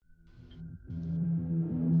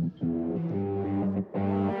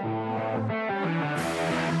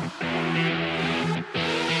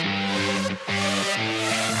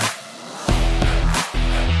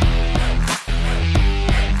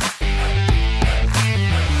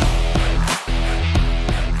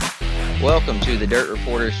Welcome to the Dirt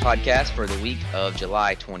Reporters podcast for the week of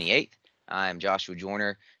July 28th. I'm Joshua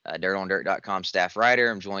Joyner, DirtOnDirt.com staff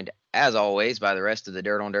writer. I'm joined, as always, by the rest of the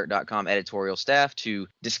DirtOnDirt.com editorial staff to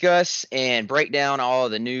discuss and break down all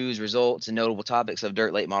of the news, results, and notable topics of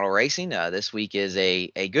dirt late model racing. This week is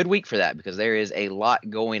a good week for that because there is a lot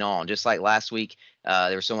going on. Just like last week,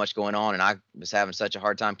 there was so much going on, and I was having such a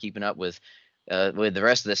hard time keeping up with the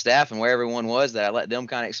rest of the staff and where everyone was that I let them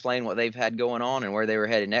kind of explain what they've had going on and where they were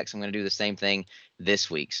headed next. I'm going to do the same thing this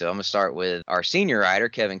week. So I'm going to start with our senior writer,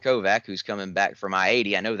 Kevin Kovac, who's coming back from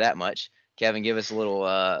I-80. I know that much. Kevin, give us a little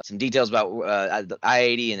some details about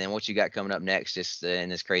I-80 and then what you got coming up next, just in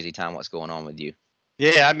this crazy time. What's going on with you?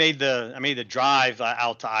 Yeah, I made the drive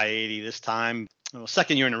out to I-80 this time. Well,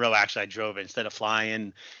 second year in a row, actually, I drove it instead of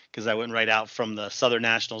flying because I went right out from the Southern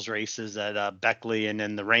Nationals races at Beckley and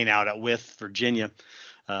then the rain out at Wythe, Virginia.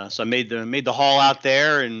 So I made the haul out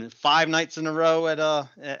there, and 5 nights in a row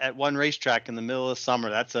at one racetrack in the middle of summer.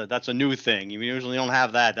 That's a new thing. You usually don't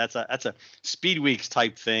have that. That's a Speed Weeks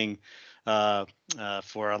type thing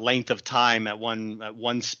for a length of time at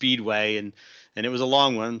one speedway, and it was a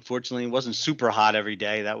long one. Fortunately, it wasn't super hot every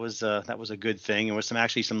day. That was a good thing. There was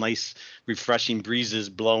some nice refreshing breezes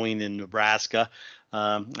blowing in Nebraska.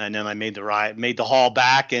 And then I made the haul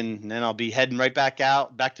back, and then I'll be heading right back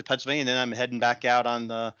to Pennsylvania. And then I'm heading back out on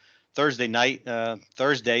the Thursday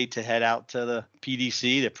to head out to the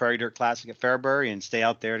PDC, the Prairie Dirt Classic at Fairbury, and stay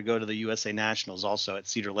out there to go to the USA Nationals also at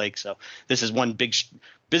Cedar Lake. So this is one big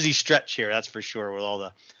busy stretch here, that's for sure, with all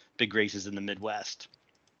the big races in the Midwest.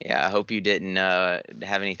 Yeah, I hope you didn't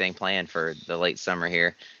have anything planned for the late summer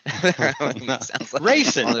here. Sounds like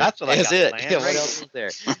racing. That's what I got planned. Yeah, what else is there?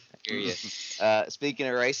 I hear you. Speaking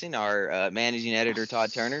of racing, our managing editor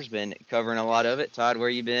Todd Turner's been covering a lot of it. Todd, where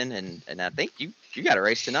you been? And I think you got a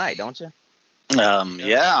race tonight, don't you?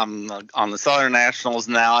 Yeah, I'm on the Southern Nationals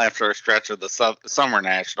now after a stretch of the Summer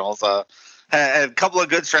Nationals. Had a couple of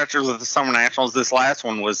good stretches with the Summer Nationals. This last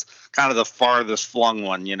one was kind of the farthest flung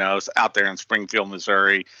one, it's out there in Springfield,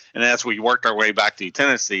 Missouri. And as we worked our way back to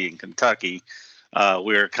Tennessee and Kentucky,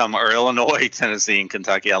 Illinois, Tennessee, and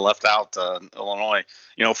Kentucky. I left out Illinois.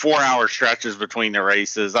 4-hour stretches between the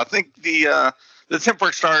races. I think the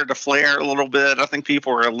temper started to flare a little bit. I think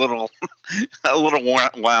people were a little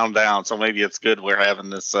wound down. So maybe it's good we're having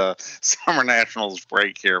this Summer Nationals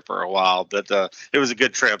break here for a while. But it was a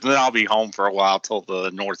good trip. And then I'll be home for a while till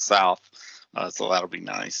the north-south. So that'll be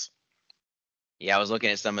nice. Yeah, I was looking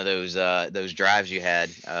at some of those drives you had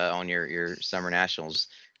on your Summer Nationals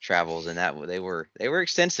travels, and that they were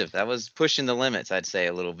extensive. That was pushing the limits, I'd say,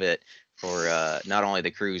 a little bit for not only the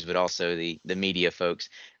crews but also the media folks.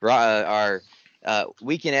 Our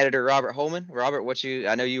weekend editor Robert Holman. Robert,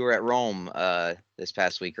 I know you were at Rome this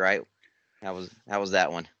past week, right? How was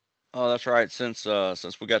that one? Oh, that's right. Since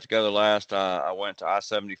we got together last, I went to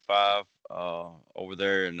I-75 over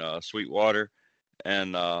there in Sweetwater,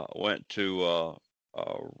 and went to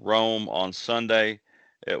Rome on Sunday.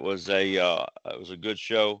 It was a good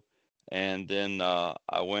show, and then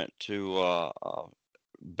I went to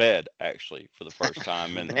bed actually for the first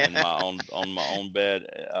time in on my own bed,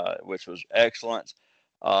 which was excellent.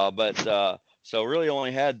 So really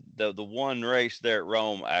only had the one race there at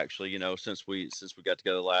Rome actually. Since we got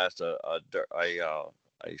together last, a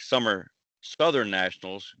summer Southern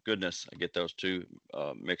Nationals. Goodness, I get those two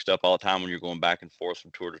mixed up all the time when you're going back and forth from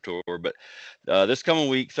tour to tour. But this coming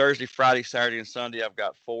week, Thursday, Friday, Saturday, and Sunday, I've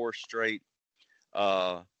got 4 straight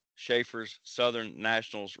Schaefer's Southern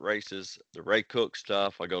Nationals races. The Ray Cook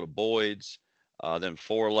stuff. I go to Boyd's, then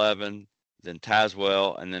 411, then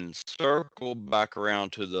Tazewell, and then circle back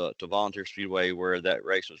around to Volunteer Speedway where that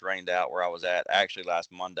race was rained out, where I was at actually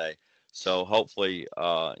last Monday. So hopefully,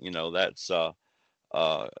 that's.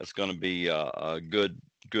 It's going to be a good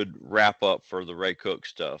wrap up for the Ray Cook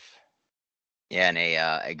stuff. Yeah, and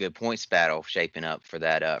a good points battle shaping up for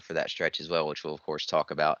that stretch as well, which we'll of course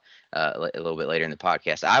talk about a little bit later in the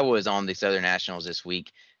podcast. I was on the Southern Nationals this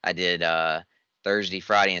week. I did Thursday,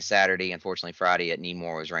 Friday, and Saturday. Unfortunately, Friday at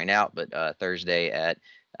Needmore was rained out, but Thursday at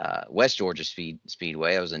West Georgia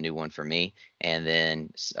Speedway, that was a new one for me, and then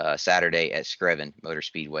Saturday at Screven Motor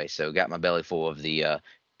Speedway. So got my belly full of the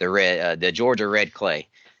Georgia red clay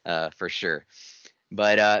for sure.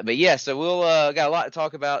 But yeah, so we'll got a lot to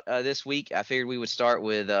talk about this week. I figured we would start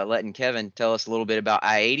with letting Kevin tell us a little bit about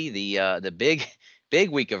I-80, the big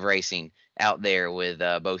week of racing out there with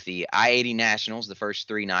both the I-80 Nationals, the first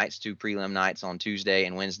 3 nights, 2 prelim nights on Tuesday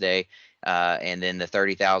and Wednesday, and then the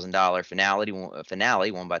 $30,000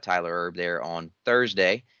 finale won by Tyler Erb there on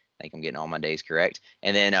Thursday. think I'm getting all my days correct.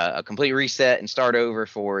 And then a complete reset and start over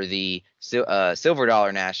for the Silver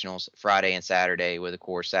Dollar Nationals Friday and Saturday, with, of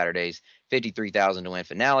course, Saturday's 53,000 to win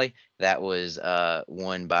finale. That was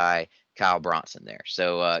won by Kyle Bronson there.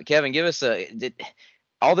 So, Kevin, give us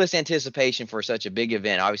all this anticipation for such a big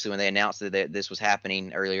event. Obviously, when they announced that this was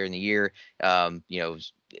happening earlier in the year,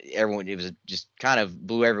 everyone, it was just kind of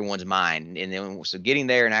blew everyone's mind. And then so getting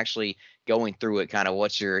there and actually going through it, kind of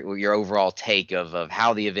what's your overall take of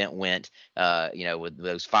how the event went, with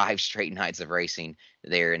those 5 straight nights of racing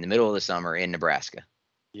there in the middle of the summer in Nebraska.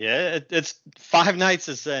 Yeah, it's 5 nights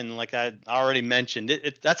is in, like I already mentioned,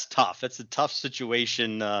 that's tough. It's a tough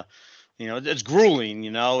situation. It's grueling,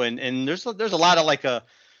 and there's a lot of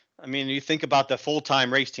you think about the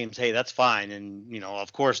full-time race teams, hey, that's fine. And,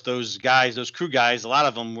 of course, those crew guys, a lot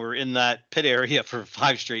of them were in that pit area for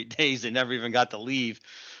 5 straight days. They never even got to leave,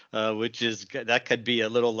 that could be a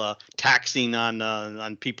little taxing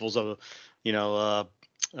on people's,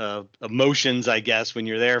 emotions, I guess, when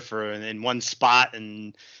you're there in one spot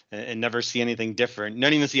and never see anything different.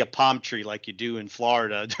 Not even see a palm tree like you do in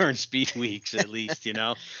Florida during speed weeks, at least,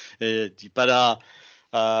 But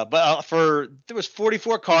there was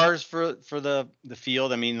 44 cars for the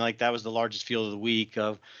field. That was the largest field of the week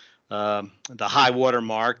of the high water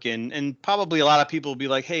mark, and probably a lot of people will be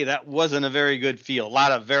like, hey, that wasn't a very good field. A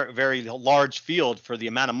lot of very, very large field for the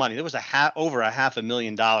amount of money. There was over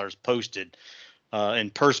 $500,000 posted in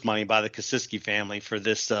purse money by the Kosiski family for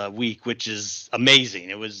this week, which is amazing.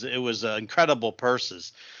 It was incredible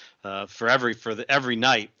purses for every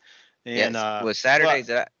night. And yes. Was Saturdays,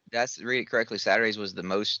 that's read it correctly, Saturdays was the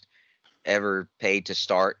most ever paid to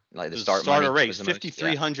start, like the start money a race,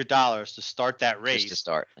 $5,300 to start that race. Just to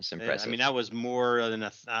start. That's impressive. That was more than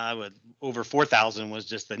over 4,000 was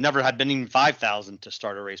just that. Never had been even 5,000 to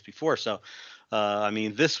start a race before. So,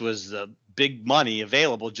 this was big money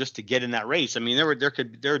available just to get in that race. There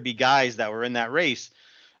would be guys that were in that race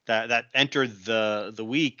that entered the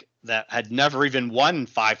week that had never even won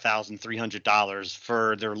 $5,300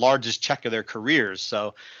 for their largest check of their careers.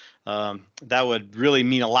 So that would really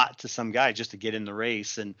mean a lot to some guy just to get in the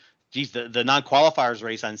race. And geez, the non-qualifiers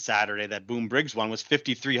race on Saturday that Boone Briggs won was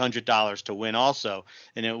 $5,300 to win also.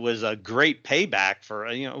 And it was a great payback for,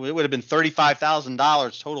 it would have been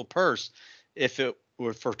 $35,000 total purse if it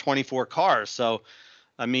were for 24 cars. So,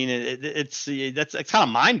 it's kind of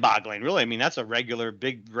mind-boggling, really. That's a regular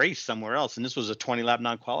big race somewhere else, and this was a 20-lap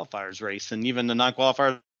non-qualifiers race. And even the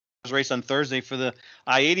non-qualifiers race on Thursday for the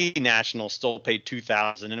I-80 National still paid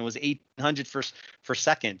 $2,000, and it was $800 for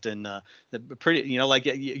second. And pretty,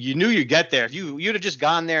 you knew you'd get there. If you'd have just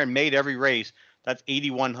gone there and made every race, that's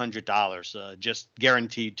 $8,100 just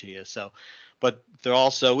guaranteed to you. So. But there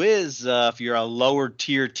also is, if you're a lower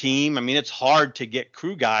tier team, it's hard to get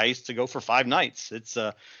crew guys to go for 5 nights. It's,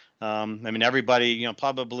 everybody,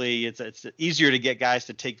 probably it's easier to get guys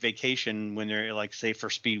to take vacation when they're say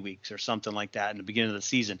for speed weeks or something like that in the beginning of the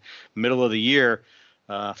season. Middle of the year,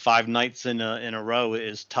 5 nights in a row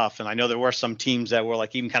is tough. And I know there were some teams that were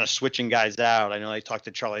even kind of switching guys out. I know they talked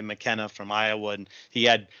to Charlie McKenna from Iowa, and he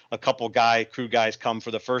had a couple crew guys come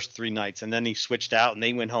for the first 3 nights, and then he switched out and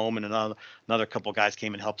they went home, and another couple guys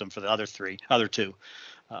came and helped him for the other 2.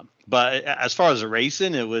 But as far as the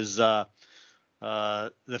racing, it was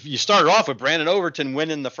you started off with Brandon Overton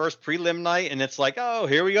winning the first prelim night, and it's like, oh,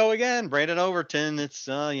 here we go again, Brandon Overton. It's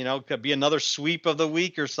could be another sweep of the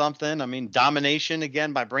week or something. Domination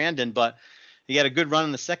again by Brandon, but he had a good run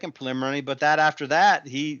in the second preliminary. But after that,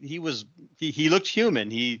 he looked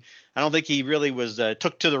human. I don't think he really was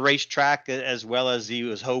took to the racetrack as well as he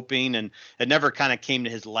was hoping, and it never kind of came to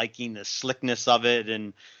his liking, the slickness of it,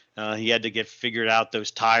 and he had to get figured out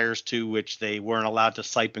those tires too, which they weren't allowed to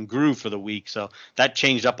sipe and groove for the week. So that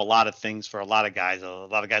changed up a lot of things for a lot of guys. A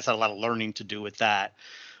lot of guys had a lot of learning to do with that.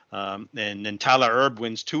 And then Tyler Erb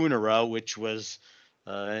wins 2 in a row, which was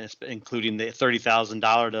including the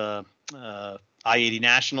 $30,000 to I-80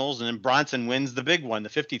 Nationals. And then Bronson wins the big one, the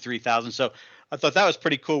 $53,000. So I thought that was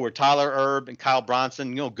pretty cool, where Tyler Erb and Kyle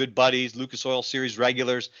Bronson, good buddies, Lucas Oil Series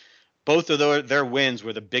regulars. Both of their wins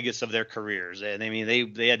were the biggest of their careers. And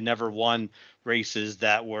they had never won races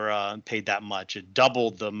that were paid that much. It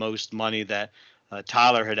doubled the most money that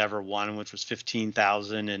Tyler had ever won, which was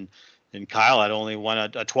 $15,000, and Kyle had only won a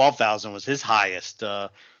 $12,000 was his highest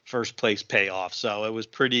first place payoff. So it was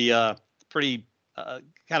pretty kind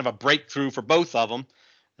of a breakthrough for both of them.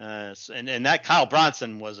 And that Kyle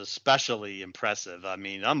Bronson was especially impressive.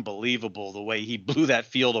 Unbelievable the way he blew that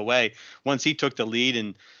field away once he took the lead.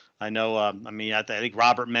 And I know, I think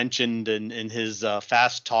Robert mentioned in his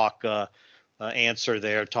fast talk answer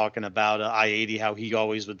there, talking about I-80, how he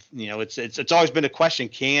always would, it's always been a question.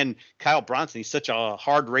 Can Kyle Bronson, he's such a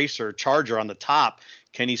hard racer, charger on the top,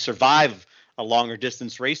 can he survive a longer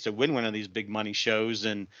distance race to win one of these big money shows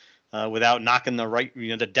and without knocking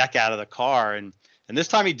the deck out of the car? And this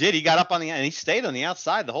time he did. He got up and he stayed on the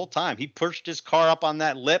outside the whole time. He pushed his car up on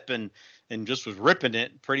that lip and just was ripping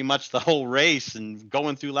it pretty much the whole race and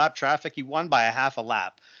going through lap traffic. He won by a half a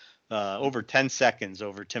lap. Over 10 seconds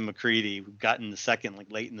over Tim McCreadie, who got in the second, like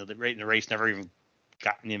late in the race, never even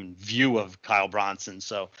gotten in view of Kyle Bronson.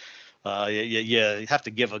 So you have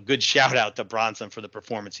to give a good shout out to Bronson for the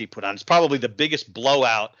performance he put on. It's probably the biggest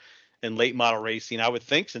blowout in late model racing, I would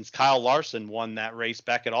think, since Kyle Larson won that race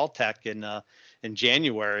back at Alltech in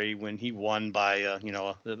January, when he won by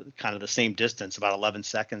kind of the same distance, about 11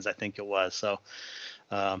 seconds, I think it was. So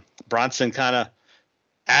Bronson kind of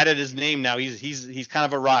added his name now. He's kind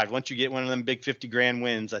of arrived. Once you get one of them big 50 grand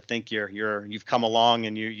wins, I think you've come along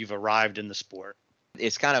and you've arrived in the sport.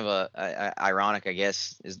 It's kind of a ironic, I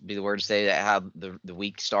guess, is be the word to say, that how the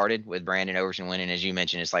week started with Brandon Overton winning. As you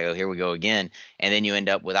mentioned, it's like, oh, here we go again, and then you end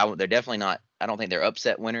up with, they're definitely not, I don't think they're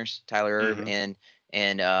upset winners, Tyler Erb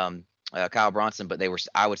and Kyle Bronson, but they were,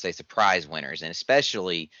 I would say, surprise winners, and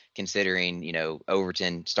especially considering,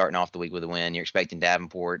 Overton starting off the week with a win. You're expecting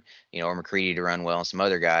Davenport, or McCreadie to run well, and some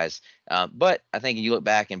other guys. But I think if you look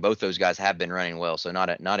back, and both those guys have been running well, so not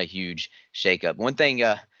a huge shakeup. One thing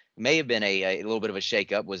may have been a little bit of a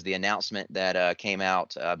shakeup was the announcement that came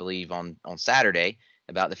out, I believe, on Saturday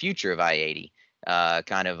about the future of I-80.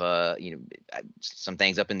 Some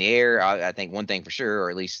things up in the air. I think one thing for sure, or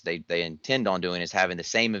at least they intend on doing, is having the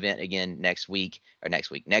same event again next year. Not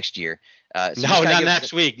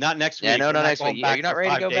next week. Yeah, no, not next week. You're not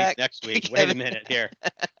ready to go back next week. Wait a minute here.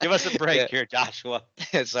 Give us a break here, Joshua.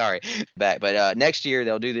 Sorry, back. But next year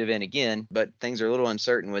they'll do the event again. But things are a little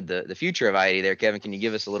uncertain with the future of I-80 there. Kevin, can you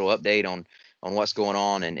give us a little update on what's going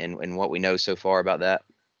on and what we know so far about that?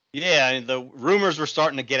 Yeah, the rumors were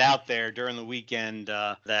starting to get out there during the weekend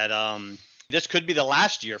that this could be the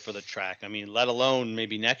last year for the track. I mean, let alone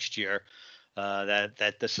maybe next year.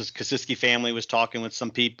 That this is Kosiski family was talking with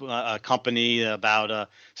some people, a company, about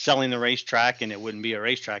selling the racetrack, and it wouldn't be a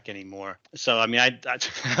racetrack anymore. So I mean, that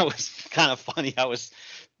was kind of funny. I was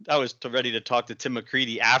ready to talk to Tim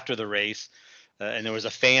McCreadie after the race. And there was a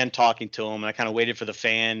fan talking to him, and I kind of waited for the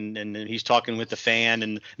fan, and he's talking with the fan,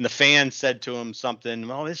 and the fan said to him something,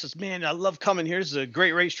 "Oh, man, I love coming here. This is a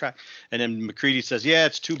great racetrack." And then McCreadie says, "Yeah,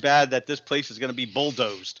 it's too bad that this place is going to be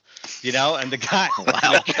bulldozed," and the guy,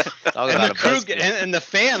 and the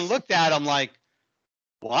fan looked at him like,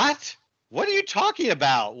 "What? What are you talking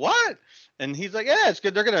about? What?" And he's like, "Yeah, it's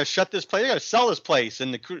good. They're going to shut this place. They're going to sell this place."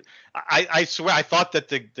 And I swear, I thought that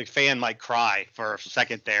the fan might cry for a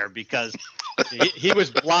second there, because he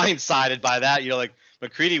was blindsided by that. Like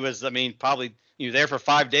McCreadie was, probably there for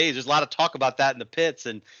 5 days. There's a lot of talk about that in the pits,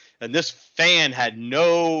 and this fan had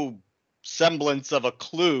no semblance of a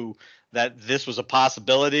clue that this was a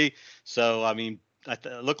possibility. So it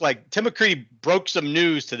looked like Tim McCreadie broke some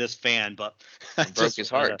news to this fan, but broke his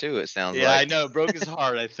heart too. It sounds like. Yeah, I know, broke his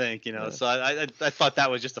heart. I think So I thought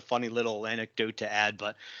that was just a funny little anecdote to add.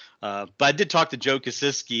 But I did talk to Joe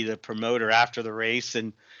Kosiski, the promoter, after the race,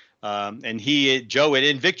 and Joe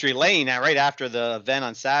in Victory Lane right after the event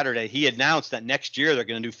on Saturday, he announced that next year they're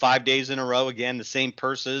going to do 5 days in a row again, the same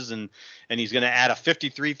purses, and he's going to add a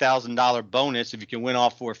 $53,000 bonus if you can win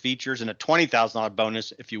all 4 features, and a $20,000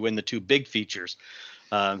 bonus if you win the 2 big features.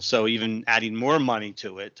 So even adding more money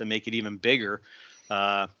to it to make it even bigger.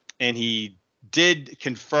 And he did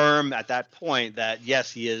confirm at that point that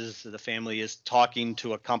yes, the family is talking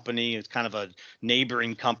to a company. It's kind of a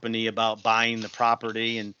neighboring company about buying the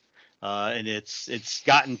property, and it's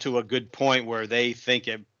gotten to a good point where they think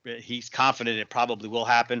he's confident it probably will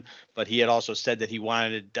happen. But he had also said that he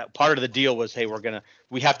wanted that part of the deal was, hey,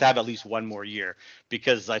 we have to have at least one more year,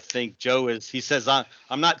 because I think he says, I'm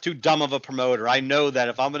not too dumb of a promoter. I know that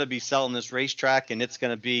if I'm going to be selling this racetrack and it's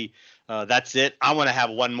going to be that's it, I want to have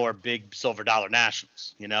one more big Silver Dollar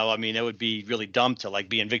Nationals. It would be really dumb to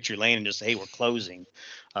be in Victory Lane and just say, hey, we're closing.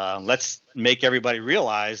 Let's make everybody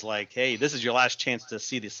realize, hey, this is your last chance to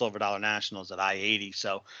see the Silver Dollar Nationals at I-80.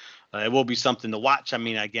 So it will be something to watch.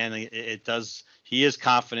 Again, it does. He is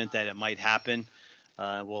confident that it might happen.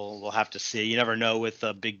 We'll have to see. You never know with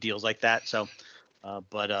big deals like that. So,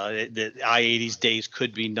 but the I-80's days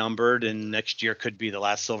could be numbered, and next year could be the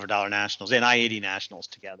last Silver Dollar Nationals and I-80 Nationals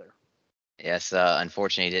together. Yes,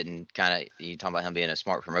 unfortunately, you talking about him being a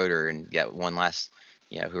smart promoter and got one last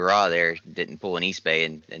hurrah there, didn't pull an East Bay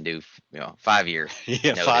and do 5-year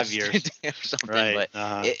Yeah, notice 5 years. or something. Right.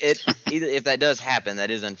 But it either, if that does happen,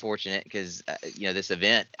 that is unfortunate because this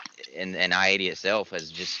event and I-80 itself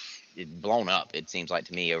has just blown up. It seems like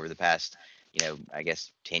to me over the past I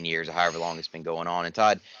guess 10 years or however long it's been going on. And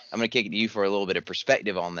Todd, I'm going to kick it to you for a little bit of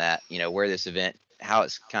perspective on that. Where this event, how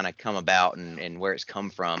it's kind of come about and where it's come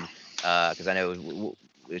from, because I know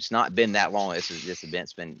it's not been that long. This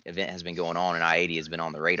event has been going on, and I-80 has been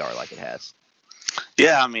on the radar like it has.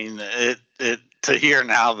 Yeah, I mean, it to hear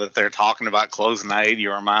now that they're talking about closing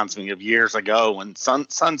I-80 reminds me of years ago when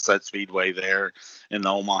Sunset Speedway there in the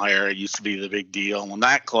Omaha area used to be the big deal. When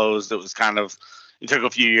that closed, it took a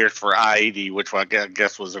few years for I-80, which I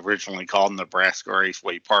guess was originally called Nebraska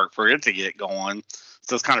Raceway Park, for it to get going.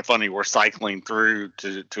 So it's kind of funny we're cycling through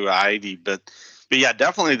to I-80, but yeah,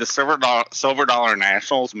 definitely the Silver Dollar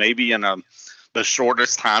Nationals, maybe in the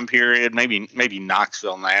shortest time period. Maybe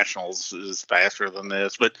Knoxville Nationals is faster than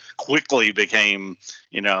this, but quickly became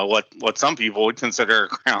what some people would consider a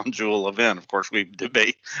crown jewel event. Of course, we've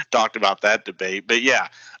talked about that debate, but yeah,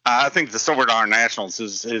 I think the Silver Dollar Nationals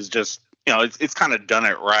is just it's kind of done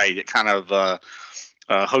it right. It kind of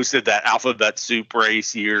hosted that alphabet soup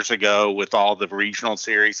race years ago with all the regional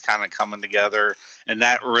series kind of coming together, and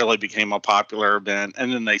that really became a popular event.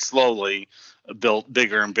 And then they slowly built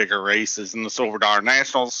bigger and bigger races, and the Silver Dollar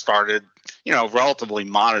Nationals started relatively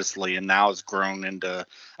modestly, and now it's grown into,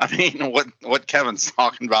 I mean, what Kevin's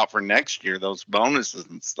talking about for next year, those bonuses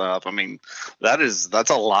and stuff. I mean, that's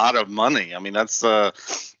a lot of money. I mean, that's of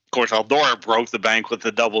course Eldora broke the bank with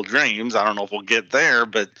the Double Dreams. I don't know if we'll get there,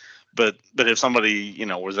 but if somebody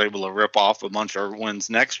was able to rip off a bunch of wins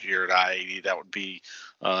next year at I-80, that would be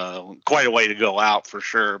quite a way to go out for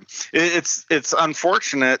sure. It's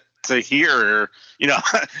unfortunate to hear,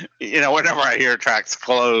 whenever I hear tracks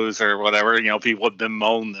close or whatever, people have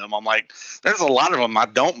bemoaned them. I'm like, there's a lot of them I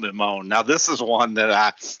don't bemoan. Now, this is one that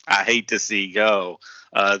I hate to see go,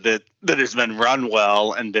 that has been run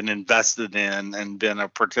well and been invested in and been a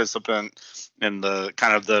participant in the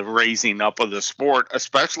kind of the raising up of the sport,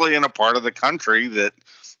 especially in a part of the country that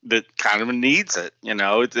kind of needs it.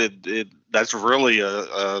 That's really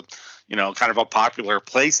a kind of a popular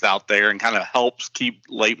place out there and kind of helps keep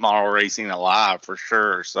late model racing alive for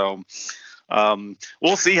sure. So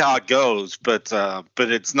we'll see how it goes, but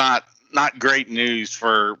it's not great news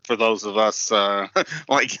for those of us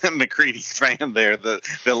like McCready's fan there that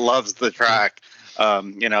loves the track.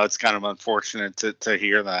 It's kind of unfortunate to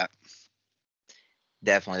hear that.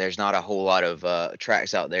 Definitely, there's not a whole lot of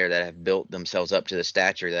tracks out there that have built themselves up to the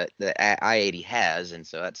stature that I-80 has, and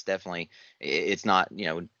so that's definitely, it's not,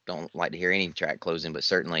 don't like to hear any track closing, but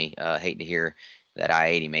certainly hate to hear that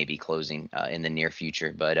I-80 may be closing in the near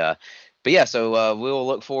future. But yeah, so we'll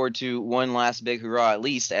look forward to one last big hurrah at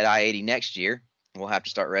least at I-80 next year. We'll have to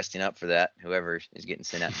start resting up for that. Whoever is getting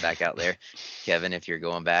sent back out there, Kevin, if you're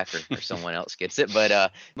going back, or someone else gets it.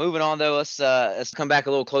 But moving on though, let's come back a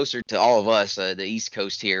little closer to all of us, the East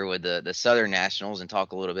Coast here with the Southern Nationals, and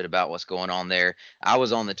talk a little bit about what's going on there. I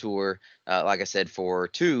was on the tour, like I said, for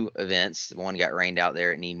 2 events. One got rained out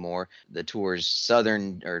there at Needmore. The tour's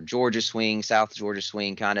Southern or Georgia Swing, South Georgia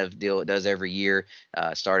Swing kind of deal it does every year.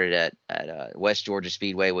 Started at West Georgia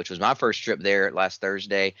Speedway, which was my first trip there last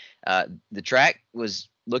Thursday. The track was,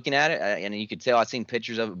 looking at it, and you could tell I'd seen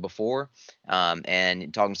pictures of it before,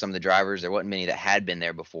 and talking to some of the drivers, there wasn't many that had been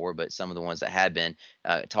there before, but some of the ones that had been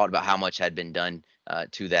talked about how much had been done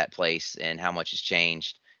to that place and how much has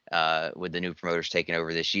changed with the new promoters taking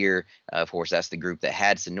over this year. Of course, that's the group that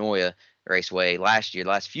had Senoia Raceway last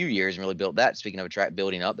few years, and really built that. Speaking of a track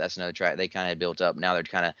building up, that's another track they kind of built up. Now they're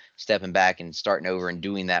kind of stepping back and starting over and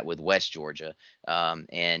doing that with West Georgia,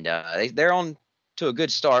 and they're on to a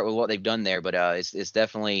good start with what they've done there, but it's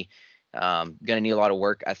definitely going to need a lot of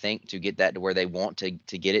work, I think, to get that to where they want to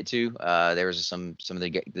get it to. There was some of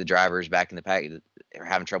the drivers back in the pack that are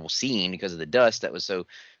having trouble seeing because of the dust that was so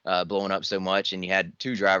blowing up so much, and you had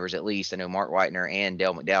 2 drivers at least. I know Mark Whitener and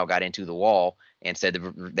Dale McDowell got into the wall and said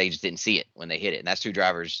they just didn't see it when they hit it, and that's 2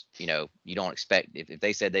 drivers. You don't expect, if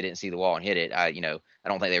they said they didn't see the wall and hit it, I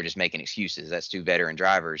don't think they were just making excuses. That's 2 veteran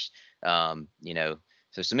drivers.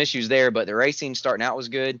 So some issues there, but the racing starting out was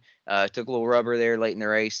good. Took a little rubber there late in the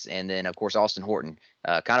race. And then, of course, Austin Horton,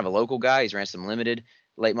 kind of a local guy. He's ran some limited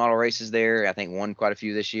late model races there. I think won quite a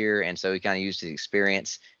few this year. And so he kind of used his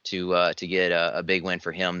experience to get a big win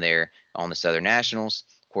for him there on the Southern Nationals.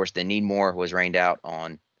 Of course, then Needmore was rained out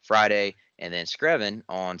on Friday. And then Screven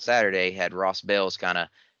on Saturday had Ross Bales kind of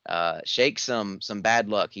shake some bad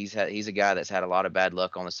luck. He's a guy that's had a lot of bad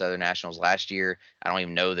luck on the Southern Nationals last year. I don't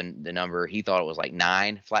even know the number. He thought it was like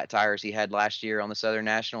 9 flat tires he had last year on the Southern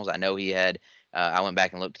Nationals. I know he had. I went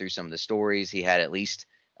back and looked through some of the stories. He had at least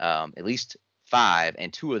 5,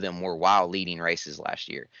 and 2 of them were while leading races last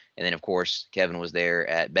year. And then of course Kevin was there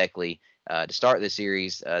at Beckley to start the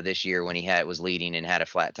series this year when he was leading and had a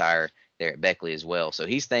flat tire there at Beckley as well. So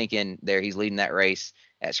he's thinking there he's leading that race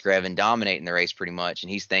at Screven, dominating the race pretty much, and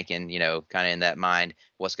he's thinking, kind of in that mind,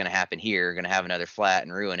 what's going to happen here? Going to have another flat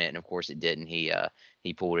and ruin it, and of course it didn't. He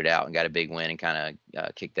pulled it out and got a big win and kind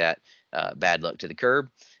of kicked that bad luck to the curb.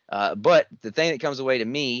 But the thing that comes away to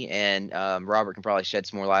me, and Robert can probably shed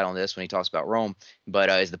some more light on this when he talks about Rome,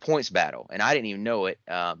 but is the points battle. And I didn't even know it,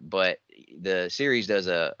 but the series does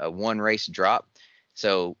a 1 race drop.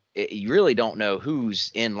 So you really don't know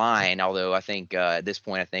who's in line, although I think at this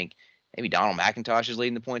point, maybe Donald McIntosh is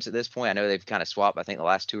leading the points at this point. I know they've kind of swapped. I think the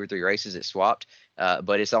last 2 or 3 races it swapped,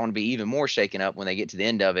 but it's going to be even more shaken up when they get to the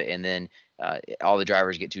end of it, and then all the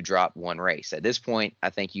drivers get to drop 1 race. At this point, I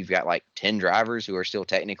think you've got like 10 drivers who are still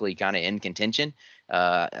technically kind of in contention.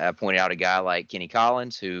 I pointed out a guy like Kenny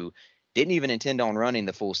Collins who didn't even intend on running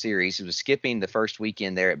the full series. He was skipping the first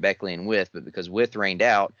weekend there at Beckley and Wythe, but because Wythe rained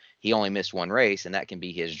out, he only missed 1 race, and that can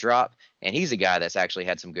be his drop. And he's a guy that's actually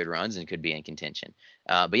had some good runs and could be in contention.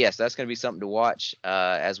 But yes, that's going to be something to watch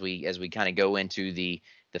as we kind of go into the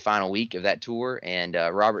final week of that tour. And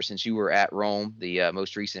Robert, since you were at Rome, the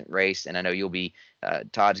most recent race, and I know you'll be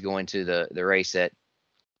Todd's going to the race at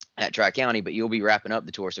Tri-County, but you'll be wrapping up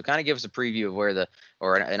the tour. So kind of give us a preview of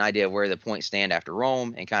an idea of where the points stand after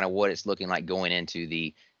Rome and kind of what it's looking like going into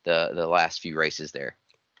the last few races there.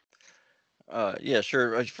 Yeah,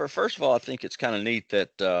 sure. First of all, I think it's kind of neat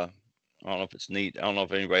that I don't know if it's neat. I don't know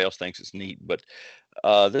if anybody else thinks it's neat, but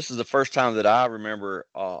this is the first time that I remember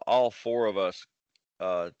all 4 of us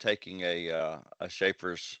taking a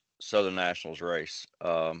Schaefer's Southern Nationals race.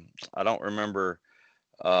 I don't remember.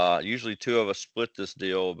 Usually 2 of us split this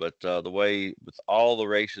deal, but the way with all the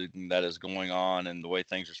racing that is going on and the way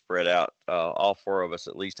things are spread out, all 4 of us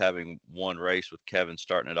at least having 1 race with Kevin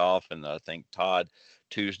starting it off, and I think Todd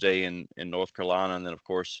Tuesday in North Carolina, and then of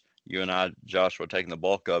course you and I, Joshua, taking the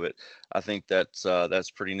bulk of it. I think that's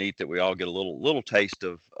pretty neat that we all get a little taste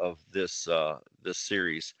of this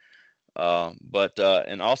series. But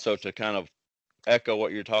and also to kind of echo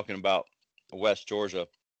what you're talking about, West Georgia.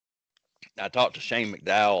 I talked to Shane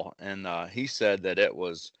McDowell, and he said that it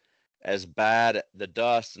was as bad. The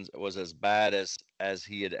dust was as bad as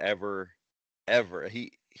he had ever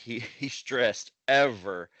he stressed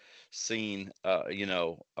ever seen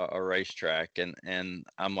a racetrack, and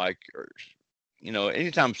I'm like,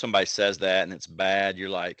 anytime somebody says that and it's bad, you're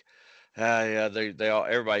like, yeah,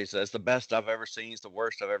 everybody says it's the best I've ever seen, it's the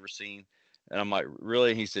worst I've ever seen, and I'm like,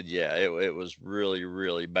 really? He said, yeah, it was really,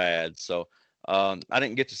 really bad. So I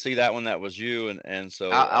didn't get to see that one. That was you, and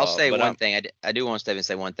so I'll say one thing. I do want to step and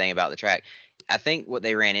say one thing about the track. I think what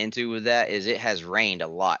they ran into with that is it has rained a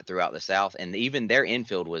lot throughout the South, and even their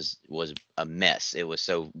infield was a mess. It was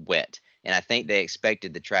so wet, and I think they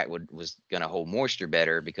expected the track was going to hold moisture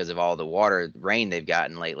better because of all the rain they've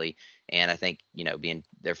gotten lately. And I think being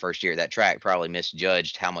their first year at that track, probably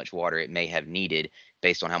misjudged how much water it may have needed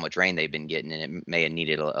based on how much rain they've been getting, and it may have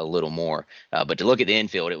needed a little more. But to look at the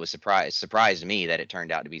infield, it was surprised me that it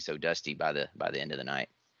turned out to be so dusty by the end of the night.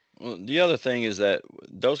 Well, the other thing is that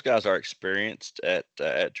those guys are experienced at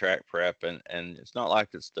track prep, and it's not like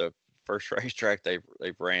it's the first racetrack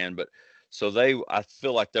they've ran, but so I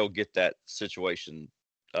feel like they'll get that situation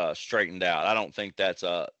straightened out. I don't think that's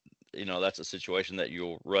a situation that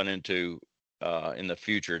you'll run into in the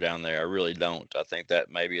future down there. I really don't. I think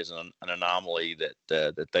that maybe is an anomaly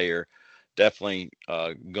that they are definitely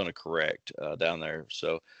going to correct down there.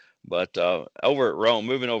 So, but over at Rome,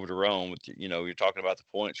 moving over to Rome, you're talking about the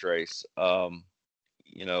points race.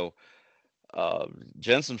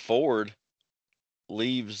 Jensen Ford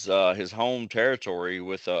leaves his home territory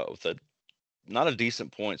with a not a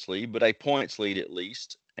decent points lead, but a points lead at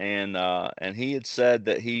least. And he had said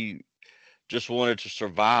that he just wanted to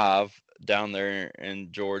survive down there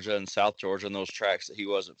in Georgia and South Georgia and those tracks that he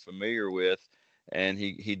wasn't familiar with. And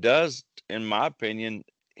he does, in my opinion,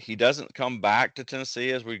 he doesn't come back to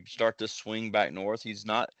Tennessee as we start this swing back north. He's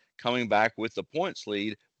not coming back with the points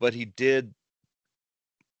lead, but he did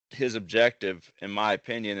his objective, in my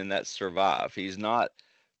opinion, and that's survive. He's not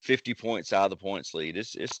 50 points out of the points lead.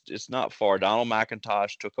 It's not far. Donald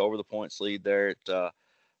McIntosh took over the points lead there at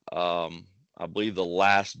I believe the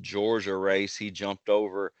last Georgia race. He jumped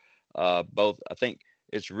over both. I think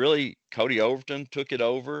it's really Cody Overton took it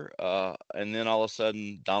over, and then all of a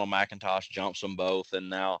sudden Donald McIntosh jumps them both, and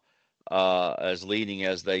now as leading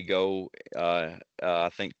as they go, I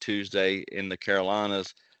think Tuesday in the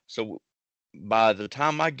Carolinas. So by the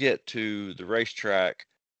time I get to the racetrack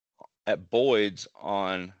at Boyd's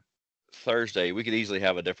on Thursday, we could easily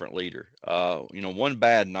have a different leader. One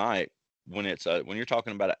bad night when when you're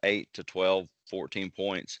talking about 8 to 12, 14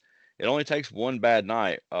 points, it only takes one bad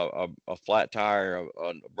night, a flat tire,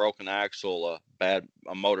 a broken axle,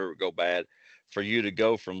 a motor would go bad for you to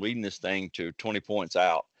go from leading this thing to 20 points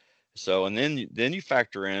out. So, and then you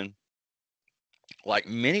factor in, like,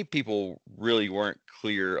 many people really weren't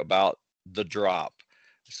clear about the drop.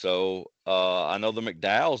 So I know the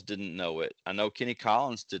McDowells didn't know it. I know Kenny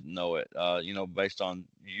Collins didn't know it, based on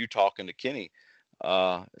you talking to Kenny.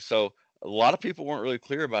 So a lot of people weren't really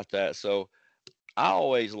clear about that. So I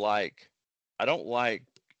don't like,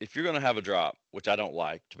 if you're going to have a drop, which I don't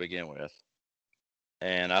like to begin with.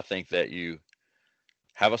 And I think that you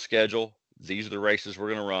have a schedule. These are the races we're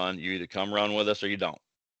going to run. You either come run with us or you don't.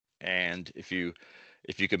 And if you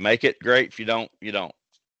could make it, great. If you don't, you don't.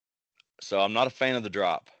 So I'm not a fan of the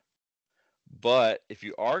drop. But if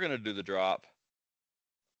you are going to do the drop,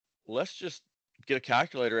 let's just get a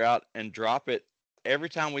calculator out and drop it every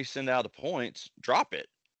time we send out the points. Drop it.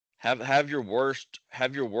 Have your worst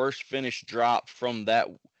finish drop from that.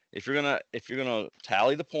 If you're gonna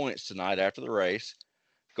tally the points tonight after the race,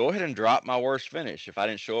 go ahead and drop my worst finish. If I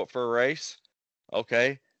didn't show up for a race,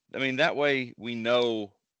 okay. I mean, that way we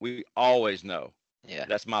always know. Yeah,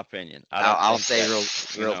 that's my opinion. I'll say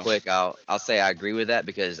real quick. I'll say I agree with that,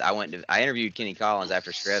 because I interviewed Kenny Collins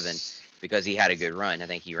after Screven because he had a good run. I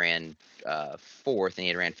think he ran fourth, and he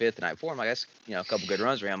had ran fifth the night before. I'm like, that's a couple good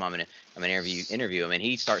runs for him. I'm gonna interview him, and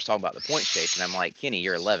he starts talking about the points chase, and I'm like, Kenny,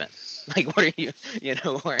 you're 11th. Like, what are you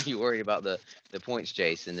why are you worried about the points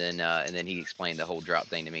chase? And then he explained the whole drop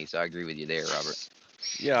thing to me. So I agree with you there, Robert.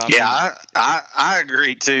 Yeah, I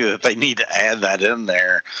agree too that they need to add that in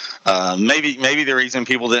there. Maybe the reason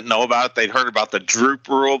people didn't know about it, they'd heard about the droop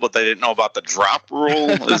rule, but they didn't know about the drop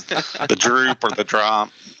rule. Is the droop or the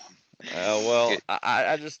drop?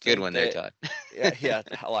 I just good one there, Todd. yeah,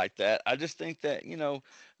 I like that. I just think that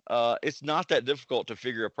it's not that difficult to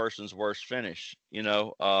figure a person's worst finish.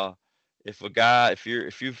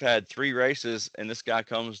 If you've had 3 races and this guy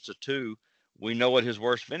comes to 2, we know what his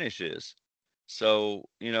worst finish is. So,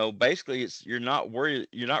 basically you're not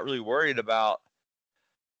really worried about,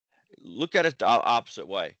 look at it the opposite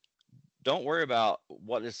way. Don't worry about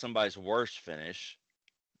what is somebody's worst finish.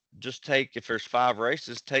 Just if there's 5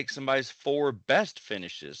 races, take somebody's 4 best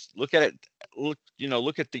finishes. Look at it.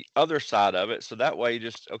 Look at the other side of it. So that way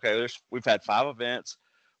we've had 5 events.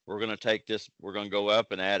 We're going to take this, we're going to go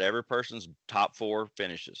up and add every person's top 4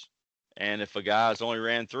 finishes. And if a guy's only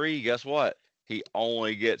ran 3, guess what? He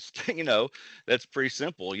only gets, that's pretty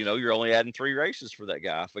simple. You're only adding 3 races for that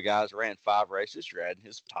guy. If a guy's ran 5 races, you're adding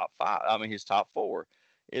his top 5. I mean, his top 4.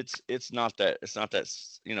 It's not that,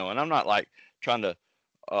 and I'm not like trying to,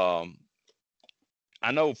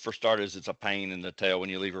 I know for starters, it's a pain in the tail when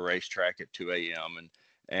you leave a racetrack at 2 a.m.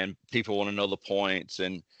 and people want to know the points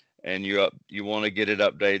and you want to get it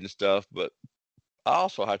updated and stuff. But I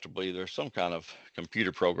also have to believe there's some kind of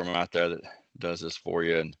computer program out there that does this for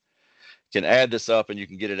you and can add this up, and you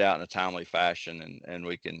can get it out in a timely fashion, and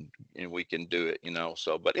we can do it,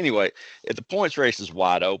 So, but anyway, if the points race is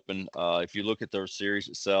wide open, if you look at the series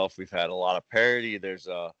itself, we've had a lot of parity. There's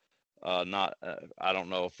I don't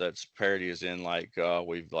know if that's parody is in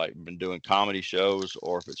we've been doing comedy shows,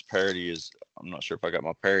 or if it's parody is, I'm not sure if I got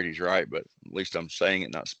my parodies right, but at least I'm saying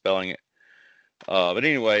it, not spelling it. But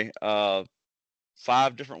anyway, 5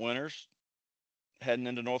 different winners heading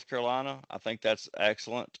into North Carolina. I think that's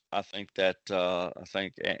excellent. I think that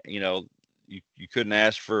you couldn't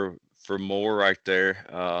ask for more right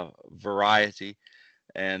there, variety,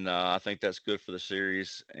 and I think that's good for the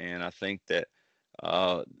series. And I think that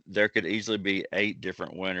there could easily be 8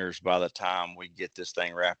 different winners by the time we get this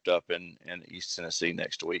thing wrapped up in East Tennessee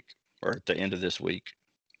next week, or at the end of this week.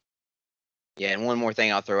 Yeah, and one more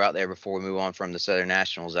thing I'll throw out there before we move on from the Southern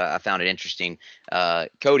Nationals. I found it interesting.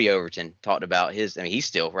 Cody Overton talked about he's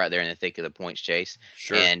still right there in the thick of the points chase.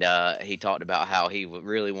 Sure. And he talked about how he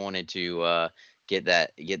really wanted to get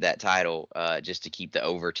that title just to keep the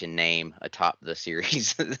Overton name atop the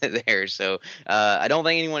series there. So I don't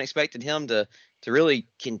think anyone expected him to really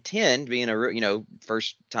contend, being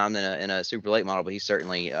first time in a super late model, but he's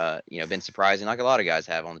certainly been surprising, like a lot of guys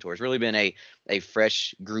have on the tour. It's really been a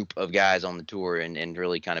fresh group of guys on the tour, and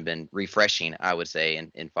really kind of been refreshing, I would say,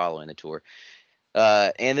 in following the tour.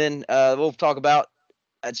 And then we'll talk about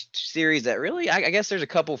a series that really, I guess there's a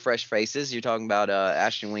couple fresh faces. You're talking about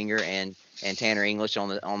Ashton Winger and Tanner English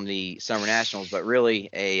on the Summer Nationals, but really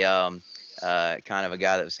a kind of a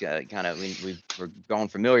guy that was kind of we've grown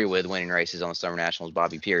familiar with winning races on the Summer Nationals.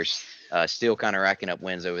 Bobby Pierce still kind of racking up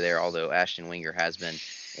wins over there, although Ashton Winger has been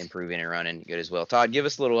improving and running good as well. Todd, give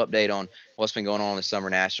us a little update on what's been going on in the Summer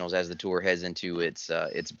Nationals as the tour heads into its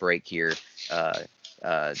break here, kind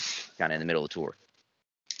of in the middle of the tour.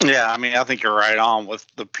 Yeah, I mean, I think you're right on with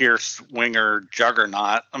the Pierce Winger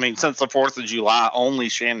juggernaut. I mean, since the 4th of July, only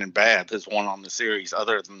Shannon Babb has won on the series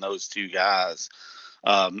other than those two guys.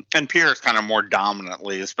 And Pierce kind of more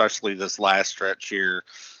dominantly, especially this last stretch here.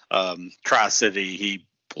 Tri-City, he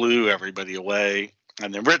blew everybody away.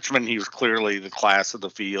 And then Richmond, he was clearly the class of the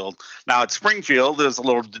field. Now at Springfield, it was a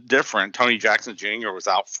little different. Tony Jackson Jr. was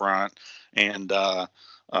out front, and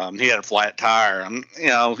he had a flat tire. And,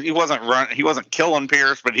 he wasn't killing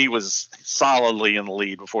Pierce, but he was solidly in the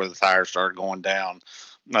lead before the tire started going down.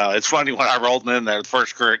 It's funny, when I rolled in there, the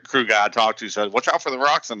first crew guy I talked to said, "Watch out for the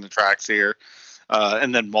rocks in the tracks here."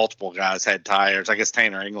 And then multiple guys had tires. I guess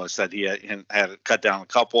Tanner English said he had cut down a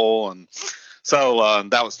couple, and so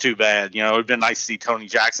that was too bad. It would have been nice to see Tony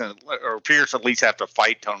Jackson or Pierce at least have to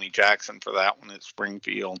fight Tony Jackson for that one at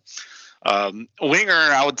Springfield. Winger,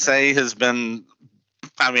 I would say, has been,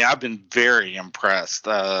 I've been very impressed.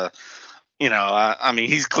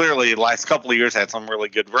 He's clearly the last couple of years had some really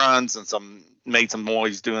good runs and made some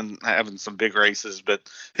noise having some big races, but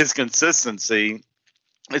his consistency,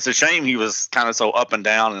 it's a shame he was kind of so up and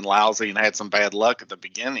down and lousy and had some bad luck at the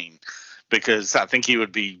beginning, because I think he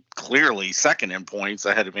would be clearly second in points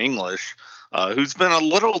ahead of English, who's been a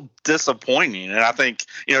little disappointing. And I think,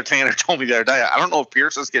 Tanner told me the other day, I don't know if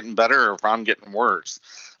Pierce is getting better or if I'm getting worse.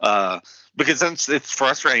 Because it's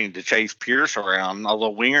frustrating to chase Pierce around,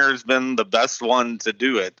 although Winger has been the best one to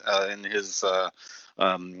do it in his,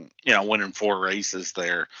 winning 4 races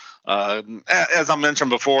there. As I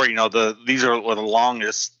mentioned before, these are the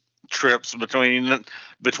longest trips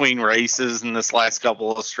between races in this last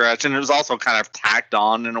couple of stretch, and it was also kind of tacked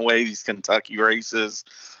on in a way, these Kentucky races.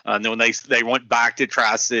 And then when they went back to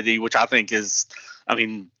Tri-City, which I think is,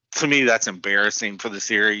 to me, that's embarrassing for the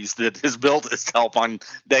series, that has built itself on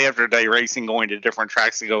day after day racing, going to different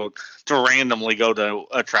tracks to randomly go to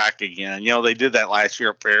a track again. They did that last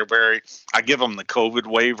year at Fairbury. I give them the COVID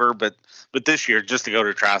waiver, but this year, just to go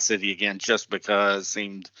to Tri-City again, just because,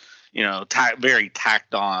 seemed, very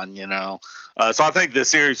tacked on, So I think the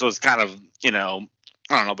series was kind of, I don't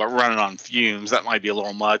know about running on fumes. That might be a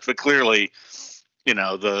little much, but clearly, there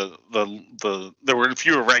were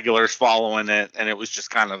fewer regulars following it, and it was just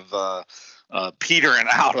kind of petering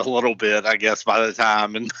out a little bit, I guess, by the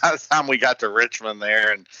time we got to Richmond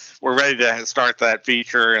there, and we're ready to start that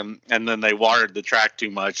feature, and then they watered the track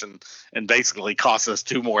too much and basically cost us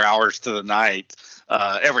 2 more hours to the night.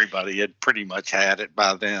 Everybody had pretty much had it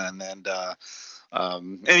by then, and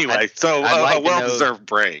anyway, so a well-deserved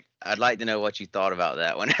break. I'd like to know what you thought about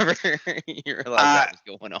that whenever you realized that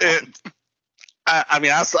was going on.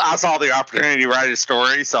 I saw the opportunity to write a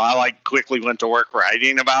story, so I quickly went to work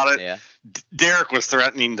writing about it. Yeah. Derek was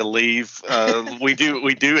threatening to leave. We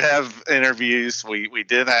do have interviews. We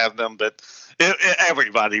did have them, but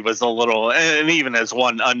everybody was a little, and even as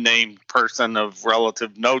one unnamed person of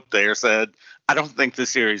relative note there said, I don't think the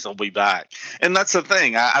series will be back. And that's the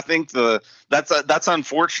thing. I think that's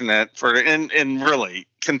unfortunate in really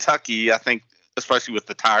Kentucky. I think, especially with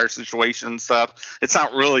the tire situation and stuff, it's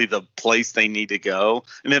not really the place they need to go.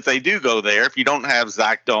 And if they do go there, if you don't have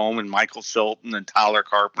Zach Dome and Michael Shilton and Tyler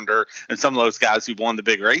Carpenter and some of those guys who won the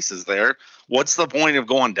big races there, what's the point of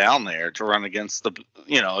going down there to run against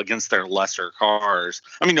against their lesser cars?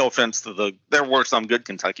 No offense there were some good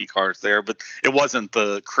Kentucky cars there, but it wasn't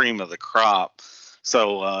the cream of the crop.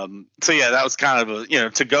 So yeah, that was kind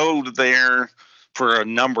of to go there for a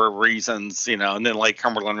number of reasons, and then Lake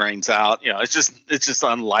Cumberland rains out. It's just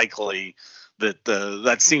unlikely that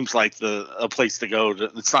that seems like a place to go.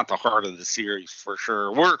 It's not the heart of the series for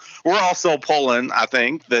sure. We're also pulling, I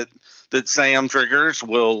think, that Sam Triggers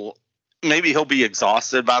maybe he'll be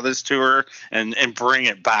exhausted by this tour and bring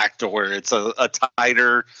it back to where it's a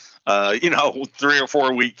tighter, 3 or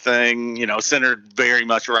 4 week thing, centered very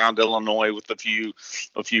much around Illinois with a few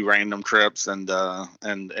random trips, and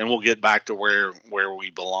we'll get back to where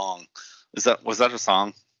we belong. Was that a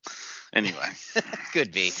song? Anyway,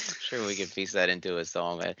 could be. Sure, we could piece that into a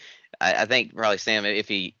song. I think probably Sam, if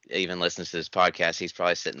he even listens to this podcast, he's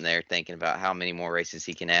probably sitting there thinking about how many more races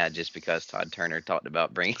he can add just because Todd Turner talked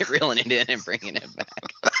about reeling it in and bringing it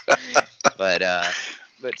back. But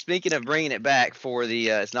But speaking of bringing it back for the,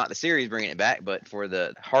 it's not the series bringing it back, but for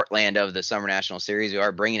the heartland of the Summer National Series, we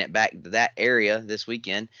are bringing it back to that area this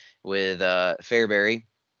weekend with Fairbury.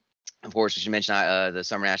 Of course, as you mentioned, the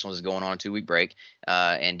Summer Nationals is going on a 2-week break.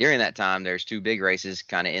 And during that time, there's 2 big races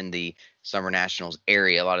kind of in the Summer Nationals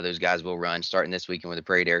area. A lot of those guys will run starting this weekend with the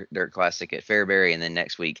Prairie Dirt Classic at Fairbury. And then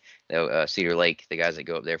next week, Cedar Lake, the guys that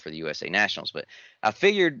go up there for the USA Nationals. But I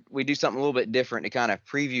figured we'd do something a little bit different to kind of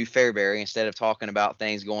preview Fairbury instead of talking about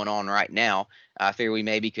things going on right now. I figured we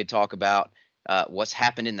maybe could talk about what's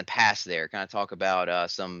happened in the past there, kind of talk about I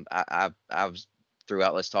was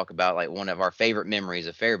throughout. Let's talk about like one of our favorite memories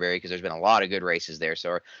of Fairbury, because there's been a lot of good races there.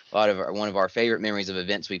 So one of our favorite memories of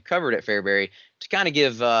events we've covered at Fairbury, to kind of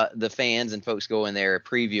give the fans and folks going there a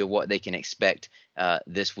preview of what they can expect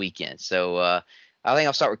this weekend. So I think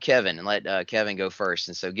I'll start with Kevin and let Kevin go first.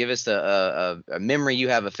 And so give us a memory you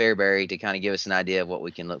have of Fairbury to kind of give us an idea of what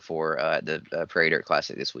we can look for at the Prairie Dirt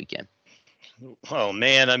Classic this weekend. Oh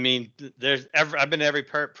man, I mean, I've been to every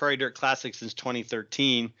Prairie Dirt Classic since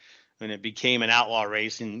 2013. When it became an outlaw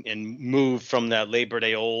race and moved from that Labor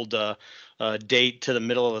Day old date to the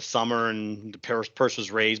middle of the summer, and the purse was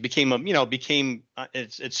raised,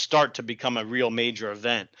 it's start to become a real major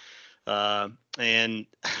event. And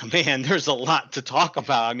man, there's a lot to talk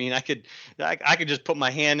about. I mean, I could just put my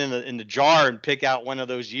hand in the jar and pick out one of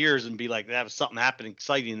those years and be like, that was something happened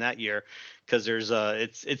exciting that year, because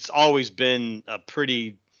it's always been a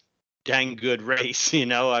pretty dang good race,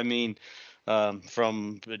 I mean.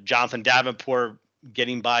 From Jonathan Davenport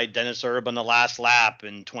getting by Dennis Erb on the last lap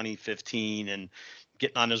in 2015 and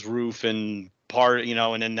getting on his roof and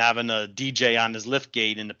and then having a DJ on his lift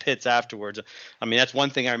gate in the pits afterwards. I mean, that's one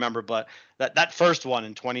thing I remember, but that first one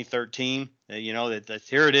in 2013, that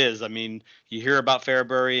here it is. I mean, you hear about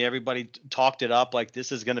Fairbury, everybody talked it up like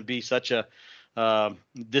this is going to be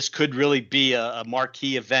this could really be a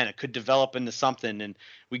marquee event. It could develop into something. And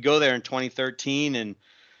we go there in 2013 and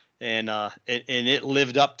it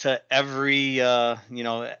lived up to everything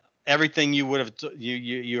you would have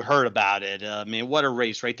you heard about it. I mean, what a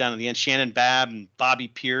race right down to the end. Shannon Babb and Bobby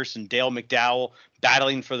Pierce and Dale McDowell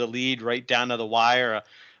battling for the lead right down to the wire.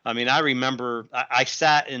 I mean, I remember I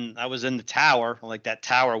was in the tower, like that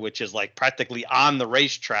tower, which is like practically on the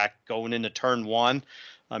racetrack going into turn 1.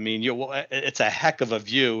 I mean, it's a heck of a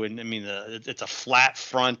view, and I mean, it's a flat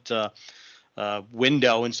front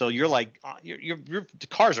window, and so you're like the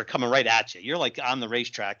cars are coming right at you. You're like on the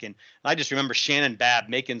racetrack, and I just remember Shannon Babb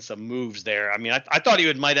making some moves there. I mean, I thought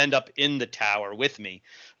he might end up in the tower with me.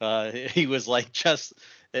 He was like just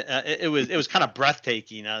it was kind of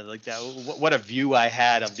breathtaking. Like that, what a view I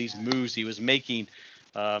had of these moves he was making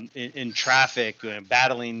in traffic,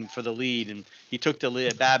 battling for the lead, and he took the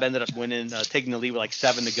lead. Babb ended up winning, taking the lead with like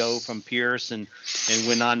 7 to go from Pierce, and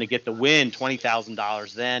went on to get the win,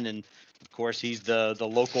 $20,000 then. And of course, he's the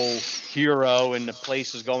local hero, and the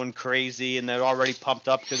place is going crazy, and they're already pumped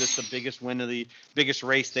up because it's the biggest win of the biggest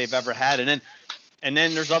race they've ever had. And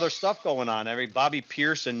then there's other stuff going on. Bobby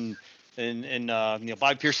Pierce and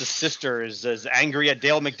Bobby Pierce's sister is as angry at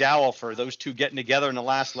Dale McDowell for those two getting together in the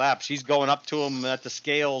last lap. She's going up to him at the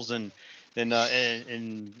scales and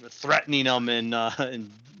threatening him, and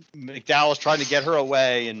McDowell's trying to get her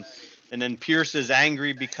away, and then Pierce is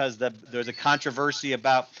angry because there's a controversy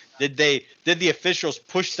about did the officials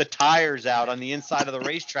push the tires out on the inside of the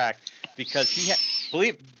racetrack, because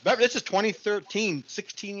remember, this is 2013,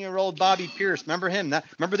 16-year-old Bobby Pierce. Remember him?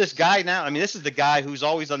 Remember this guy now? I mean, this is the guy who's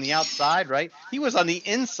always on the outside, right? He was on the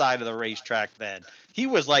inside of the racetrack then. He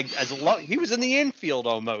was like he was in the infield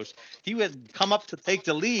almost. He would come up to take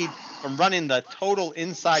the lead from running the total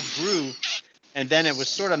inside groove. And then it was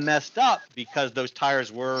sort of messed up because those tires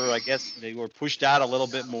were, I guess, they were pushed out a little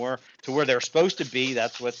bit more to where they're supposed to be.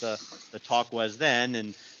 That's what the talk was then.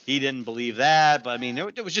 And he didn't believe that. But, I mean,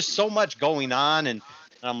 there was just so much going on. And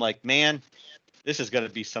I'm like, man, this is going to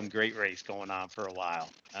be some great race going on for a while.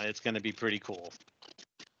 It's going to be pretty cool.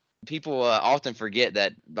 People often forget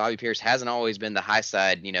that Bobby Pierce hasn't always been the high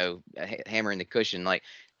side, hammering the cushion like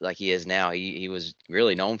he is now. He was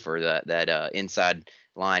really known for that inside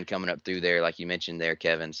line coming up through there, like you mentioned there,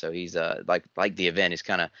 Kevin. So he's like the event is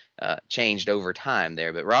kind of changed over time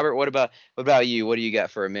there. But Robert, what about you? What do you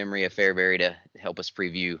got for a memory of Fairbury to help us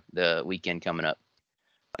preview the weekend coming up?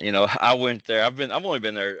 I went there. I've only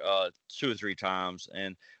been there 2 or 3 times,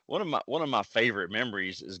 and one of my favorite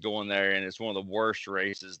memories is going there, and it's one of the worst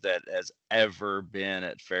races that has ever been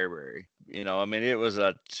at Fairbury. I mean, it was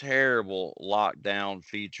a terrible lockdown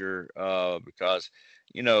feature because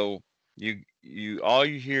you all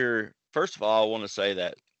you hear. First of all, I want to say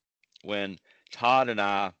that when Todd and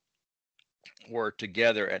I were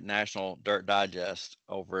together at National Dirt Digest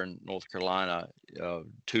over in North Carolina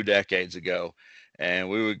 2 decades ago, and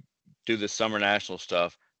we would do the summer national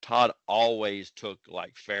stuff. Todd always took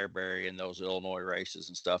like Fairbury and those Illinois races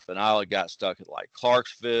and stuff, and I got stuck at like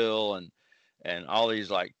Clarksville and all these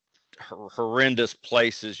like horrendous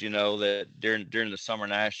places, that during the summer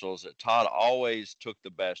nationals, that Todd always took the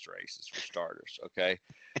best races for starters. Okay,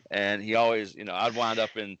 and he always, I'd wind up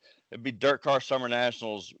it'd be Dirt Car Summer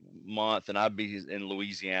Nationals month, and I'd be in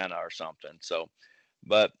Louisiana or something.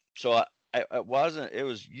 It wasn't. It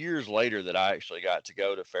was years later that I actually got to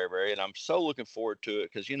go to Fairbury, and I'm so looking forward to it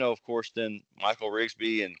because, of course, then Michael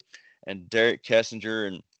Rigsby and Derek Kessinger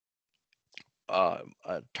and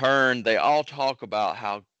Turn, they all talk about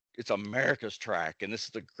how it's America's track, and this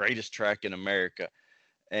is the greatest track in America.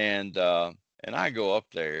 And I go up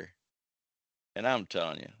there, and I'm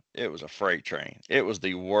telling you, it was a freight train. It was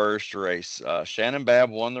the worst race. Shannon Babb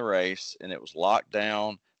won the race, and it was locked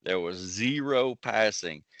down. There was zero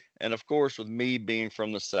passing. And of course, with me being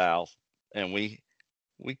from the South, and we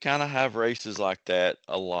kind of have races like that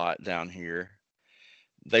a lot down here.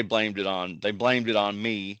 They blamed it on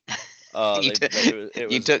me. You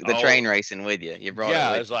took the train racing with you. You brought it with you.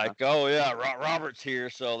 Yeah, it's like, oh yeah, Robert's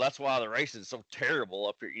here, so that's why the race is so terrible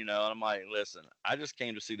up here, And I'm like, listen, I just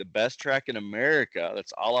came to see the best track in America.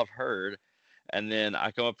 That's all I've heard. And then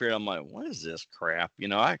I come up here and I'm like, what is this crap?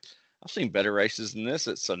 I've seen better races than this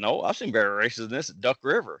at Sonoma. I've seen better races than this at Duck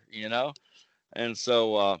River, And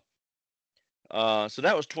so so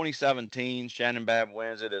that was 2017. Shannon Babb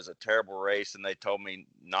wins it. Is a terrible race, and they told me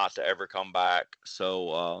not to ever come back.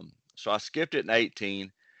 So I skipped it in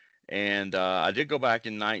 18, and I did go back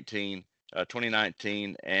in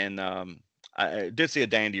 2019, and I did see a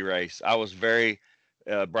dandy race. I was very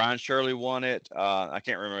Brian Shirley won it. I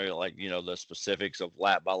can't remember the specifics of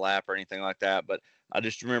lap by lap or anything like that, but I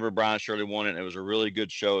just remember Brian Shirley won it. And it was a really good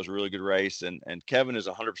show. It was a really good race. And Kevin is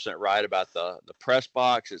 100% right about the press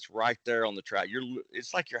box. It's right there on the track.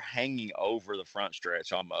 It's like you're hanging over the front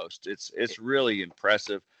stretch almost. It's really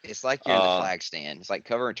impressive. It's like you're in the flag stand. It's like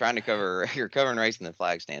you're covering race in the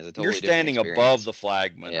flag stands. You're standing above the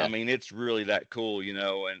flagman. Yeah. I mean, it's really that cool,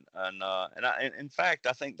 and in fact,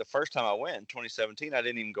 I think the first time I went in 2017, I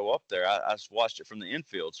didn't even go up there. I just watched it from the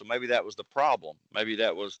infield. So maybe that was the problem. Maybe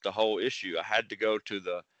that was the whole issue. I had to go to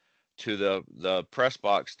the press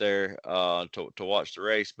box there to watch the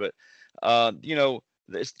race. But when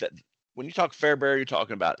you talk Fairbury, you're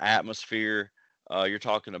talking about atmosphere. You're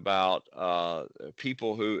talking about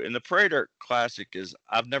people who in the Prairie Dirt Classic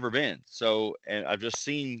I've never been. So, and I've just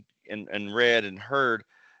seen and read and heard.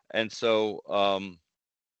 And so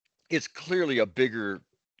it's clearly a bigger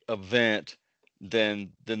event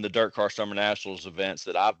than the Dirt Car Summer Nationals events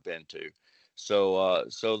that I've been to. So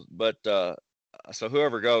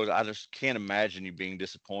whoever goes, I just can't imagine you being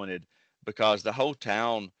disappointed because the whole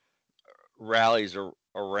town rallies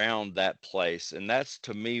around that place. And that's,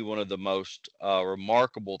 to me, one of the most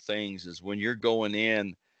remarkable things is when you're going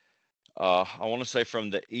in, I want to say from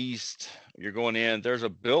the east, you're going in, there's a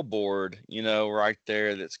billboard, right there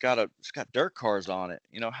it's got dirt cars on it.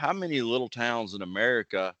 How many little towns in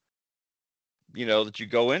America, that you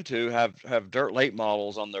go into have dirt late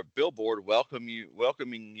models on their billboard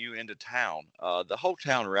welcoming you into town. The whole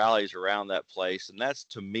town rallies around that place, and that's,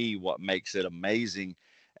 to me, what makes it amazing.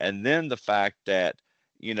 And then the fact that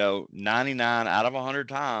 99 out of 100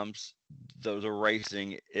 times the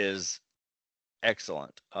racing is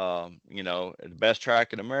excellent. The best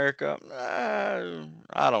track in America,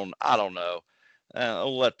 I don't know.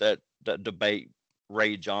 I'll let that debate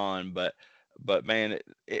rage on, but man,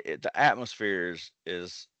 the atmosphere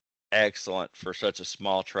is excellent for such a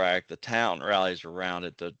small track. The town rallies around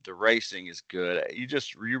it. The racing is good. You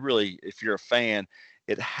really, if you're a fan,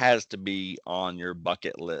 it has to be on your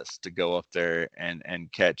bucket list to go up there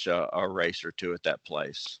and catch a race or two at that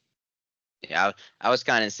place. Yeah, I was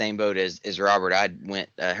kind of in the same boat as Robert. I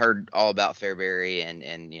heard all about Fairbury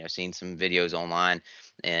and seen some videos online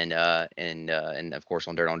and of course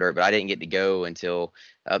on Dirt, but I didn't get to go until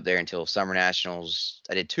Summer Nationals.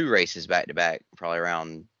 I did 2 races back to back, probably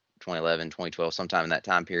around 2011, 2012, sometime in that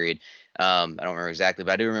time period. I don't remember exactly,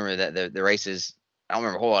 but I do remember that the races, I don't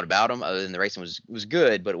remember a whole lot about them other than the racing was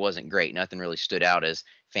good, but it wasn't great. Nothing really stood out as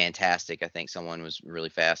fantastic. I think someone was really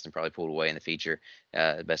fast and probably pulled away in the feature,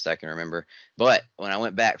 the best I can remember. But when I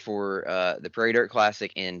went back for the Prairie Dirt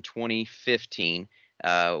Classic in 2015,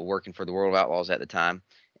 working for the World of Outlaws at the time,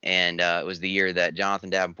 and it was the year that Jonathan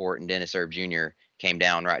Davenport and Dennis Erb Jr. came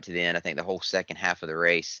down right to the end. I think the whole second half of the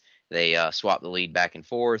race, they swapped the lead back and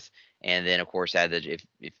forth. And then, of course, had the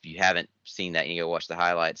if you haven't seen that, you go watch the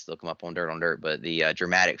highlights. They'll come up on Dirt on Dirt. But the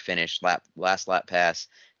dramatic finish, last lap pass,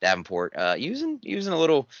 Davenport using a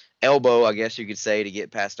little elbow, I guess you could say, to get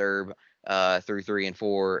past Herb through 3 and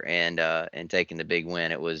 4 and taking the big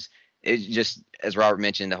win. It just, as Robert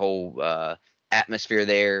mentioned, the whole atmosphere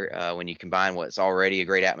there. When you combine what's already a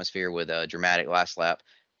great atmosphere with a dramatic last lap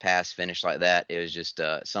pass finish like that, it was just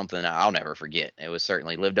something I'll never forget. It was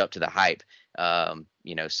certainly lived up to the hype.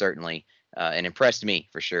 Certainly, and impressed me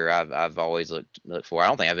for sure. I've always looked for. I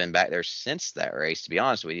don't think I've been back there since that race, to be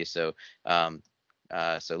honest with you. So,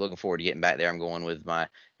 so looking forward to getting back there. I'm going with my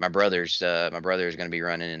brothers. My brother is going to be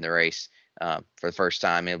running in the race for the first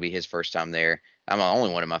time. It'll be his first time there. I'm the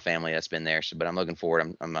only one in my family that's been there, so but I'm looking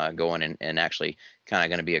forward. I'm going and actually kind of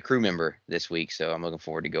going to be a crew member this week, so I'm looking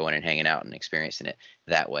forward to going and hanging out and experiencing it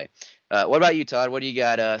that way. What about you, Todd? What do you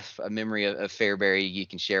got a memory of Fairbury you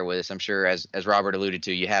can share with us? I'm sure, as Robert alluded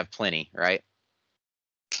to, you have plenty, right?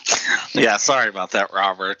 Yeah, sorry about that,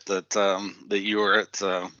 Robert. That you were at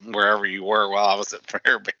wherever you were while I was at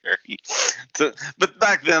Fairbury. But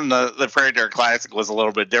back then, the Prairie Dirt Classic was a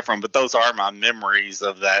little bit different. But those are my memories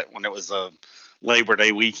of that when it was a Labor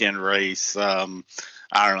Day weekend race. I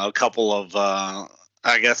don't know, a couple of.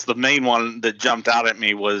 I guess the main one that jumped out at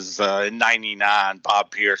me was in '99. Bob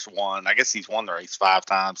Pierce won. I guess he's won the race 5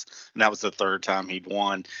 times, and that was the 3rd time he'd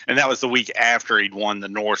won. And that was the week after he'd won the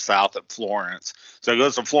North-South at Florence. So he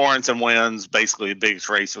goes to Florence and wins basically the biggest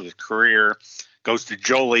race of his career. Goes to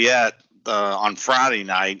Joliet on Friday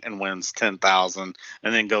night and wins 10,000,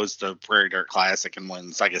 and then goes to Prairie Dirt Classic and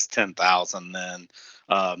wins, I guess, 10,000 then.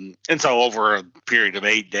 And so over a period of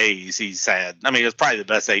 8 days, he's had, I mean, it was probably the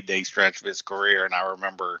best 8-day stretch of his career. And I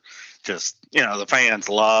remember just, the fans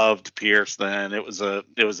loved Pierce then. It was a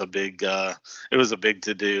big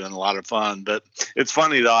to do and a lot of fun. But it's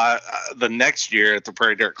funny though, the next year at the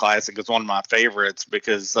Prairie Dirt Classic is one of my favorites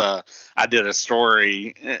because I did a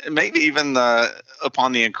story, maybe even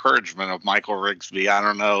upon the encouragement of Michael Rigsby. I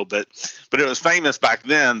don't know, but it was famous back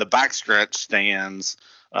then. The backstretch stands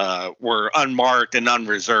were unmarked and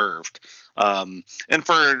unreserved. And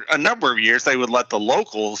for a number of years, they would let the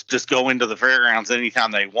locals just go into the fairgrounds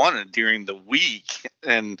anytime they wanted during the week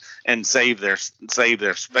and save their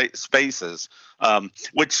spaces,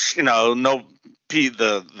 which the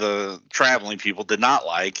traveling people did not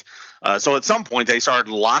like. So at some point, they started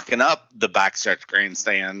locking up the backstretch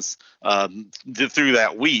grandstands through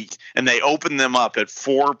that week, and they opened them up at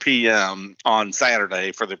 4 p.m. on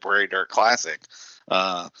Saturday for the Prairie Dirt Classic.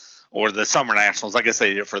 Or the Summer Nationals. I guess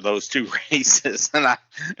they did it for those 2 races.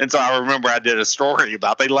 And so I remember I did a story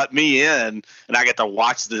about, they let me in and I get to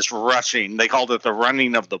watch this rushing. They called it the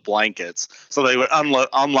running of the blankets. So they would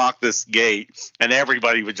unlock this gate and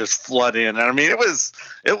everybody would just flood in. And I mean, it was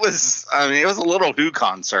a little Who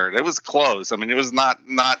concert. It was close. I mean, it was not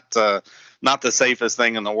the safest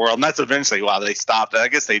thing in the world. And that's eventually why they stopped it. I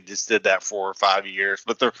guess they just did that 4 or 5 years.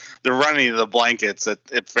 But the running of the blankets at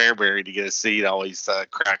Fairbury to get a seat always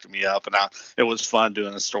cracked me up. And it was fun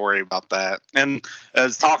doing a story about that. And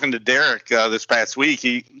as talking to Derek this past week,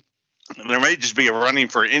 there may just be a running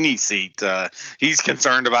for any seat. He's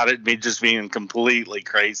concerned about it just being completely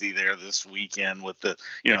crazy there this weekend with the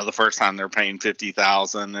first time they're paying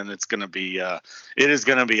 50,000, and it is going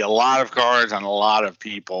to be a lot of cars and a lot of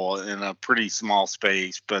people in a pretty small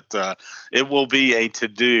space, but it will be a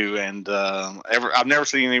to-do. And I've never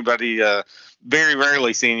seen anybody, very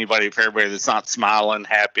rarely see anybody at Fairbury that's not smiling,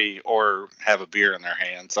 happy, or have a beer in their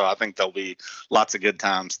hand. So I think there'll be lots of good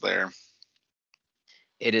times there.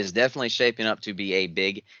 It is definitely shaping up to be a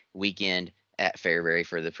big weekend at Fairbury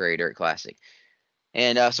for the Prairie Dirt Classic.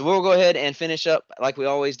 And so we'll go ahead and finish up like we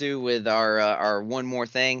always do with our one more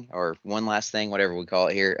thing, or one last thing, whatever we call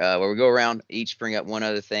it here, where we go around, each bring up one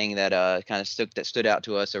other thing that kind of stood out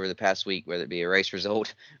to us over the past week, whether it be a race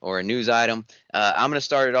result or a news item. I'm going to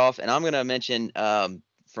start it off, and I'm going to mention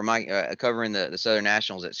for my covering the Southern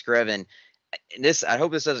Nationals at Screven. I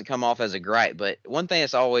hope this doesn't come off as a gripe, but one thing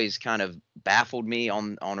that's always kind of baffled me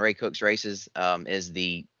on Ray Cook's races is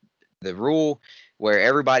the rule where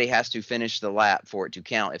everybody has to finish the lap for it to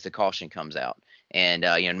count if the caution comes out. And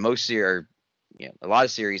most series, a lot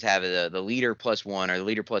of series have the leader +1 or the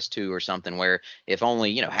leader +2 or something, where if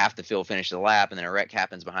only half the field finish the lap and then a wreck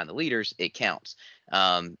happens behind the leaders, it counts.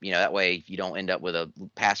 That way you don't end up with a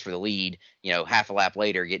pass for the lead, half a lap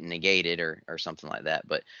later getting negated or something like that.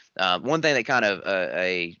 But one thing that kind of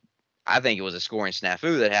I think it was a scoring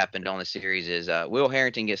snafu that happened on the series is Will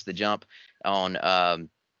Harrington gets the jump on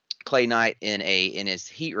Clay Knight in his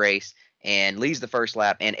heat race and leads the first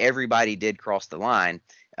lap, and everybody did cross the line.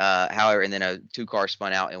 However, and then a 2-car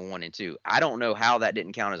spun out in 1 and 2. I don't know how that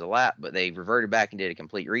didn't count as a lap, but they reverted back and did a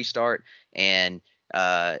complete restart. And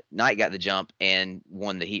Knight got the jump and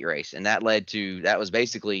won the heat race. And that was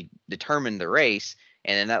basically determined the race.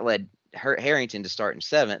 And then that led Harrington to start in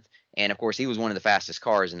 7th. And of course, he was one of the fastest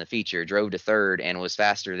cars in the feature, drove to 3rd and was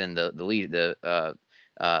faster than the lead,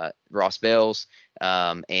 Ross Bells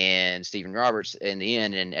and Stephen Roberts in the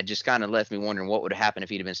end. And it just kind of left me wondering what would have happened if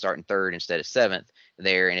he'd have been starting 3rd instead of 7th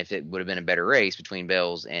there, and if it would have been a better race between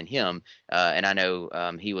Bells and him. And I know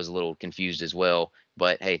he was a little confused as well,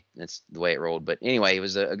 but hey, that's the way it rolled. But anyway, it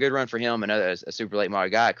was a good run for him. A super late model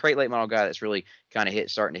guy, a crate late model guy that's really kind of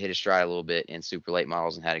starting to hit his stride a little bit in super late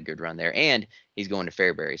models and had a good run there. And he's going to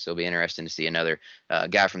Fairbury, so it'll be interesting to see another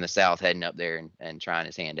guy from the South heading up there and trying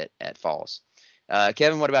his hand at Falls.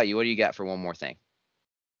 Kevin, what about you? What do you got for one more thing?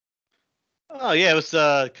 Oh, yeah, it was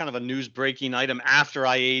kind of a news-breaking item after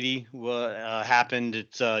I-80 happened.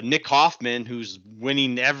 It's Nick Hoffman, who's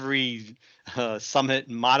winning every Summit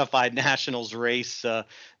Modified Nationals race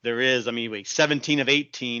there is. I mean, 17 of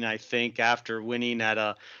 18, I think, after winning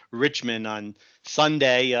at Richmond on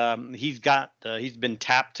Sunday. He's been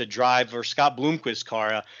tapped to drive for Scott Bloomquist's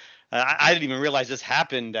car. I didn't even realize this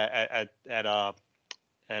happened at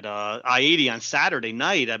I-80 on Saturday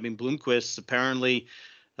night. I mean, Bloomquist apparently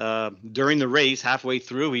during the race, halfway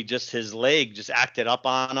through, his leg just acted up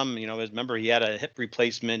on him. Remember, he had a hip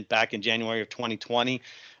replacement back in January of 2020,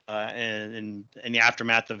 and in the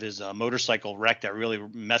aftermath of his motorcycle wreck that really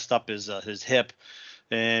messed up his hip,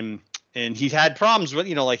 and he had problems with,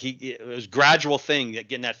 it was a gradual thing,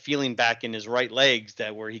 getting that feeling back in his right legs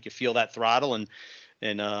where he could feel that throttle.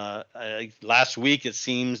 And last week, it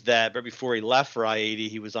seems that right before he left for I-80,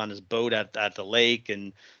 he was on his boat at the lake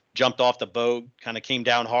and jumped off the boat, kind of came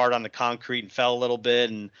down hard on the concrete and fell a little bit.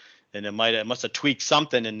 And it must have tweaked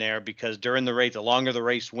something in there, because during the race, the longer the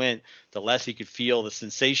race went, the less he could feel the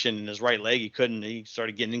sensation in his right leg. He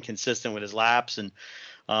started getting inconsistent with his laps, and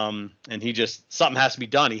he just, something has to be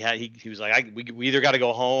done. He was like, we either got to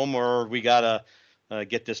go home or we got to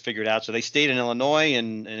get this figured out. So they stayed in Illinois,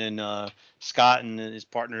 and Scott and his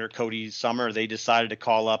partner Cody Summer, they decided to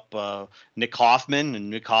call up Nick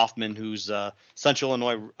Hoffman, who's Central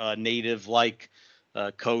Illinois native, like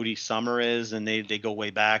Cody Summer is, and they go way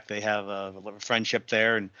back. They have a friendship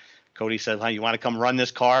there, and Cody said, "Hey, you want to come run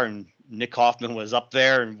this car?" And Nick Hoffman was up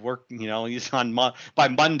there and worked. He's on by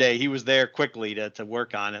Monday. He was there quickly to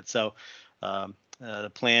work on it. So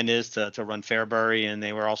the plan is to run Fairbury, and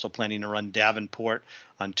they were also planning to run Davenport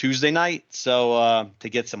on Tuesday night. So to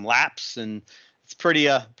get some laps, and it's pretty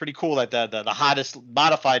cool that the hottest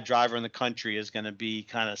modified driver in the country is going to be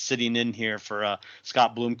kind of sitting in here for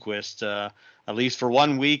Scott Bloomquist, at least for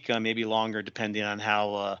 1 week, maybe longer, depending on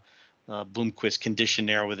how Bloomquist's condition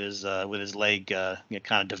there with his leg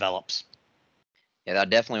kind of develops. Yeah,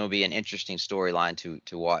 that definitely will be an interesting storyline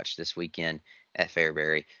to watch this weekend at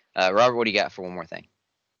Fairbury. Robert, what do you got for one more thing?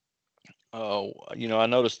 Oh, I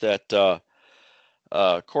noticed that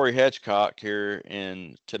Corey Hedgecock here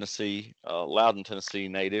in Tennessee, Loudon, Tennessee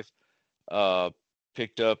native,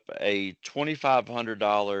 picked up a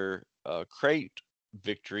 $2,500 crate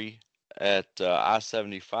victory at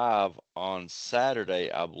I-75 on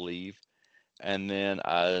Saturday, I believe. And then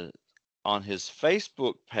on his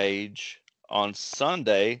Facebook page on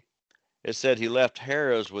Sunday, it said he left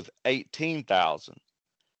Harrah's with $18,000.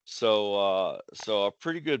 So a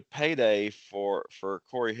pretty good payday for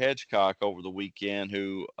Corey Hedgecock over the weekend,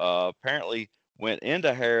 who apparently went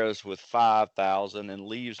into Harrah's with $5,000 and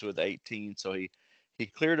leaves with $18,000. So he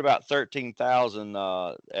cleared about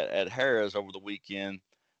 $13,000 at Harrah's over the weekend,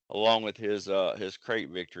 along with his crate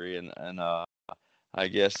victory. And I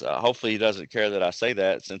guess hopefully he doesn't care that I say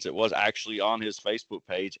that, since it was actually on his Facebook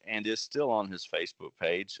page and is still on his Facebook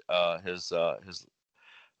page.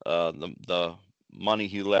 The money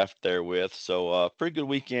he left there with. So pretty good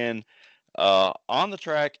weekend on the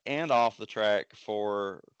track and off the track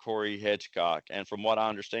for Corey Hedgecock. And from what I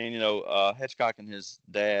understand, Hedgecock and his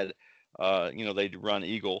dad, they run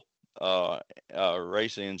Eagle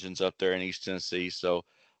race engines up there in East Tennessee. So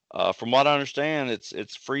from what I understand,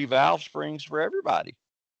 it's free valve springs for everybody.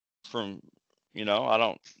 I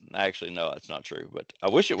don't actually know, it's not true, but I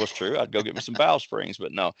wish it was true. I'd go get me some valve springs,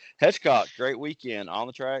 but no. Hedgecock, great weekend on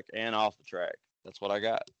the track and off the track. That's what I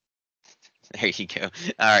got. There you go.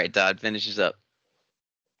 All right, Todd, finishes up.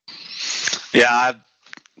 Yeah, I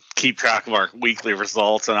keep track of our weekly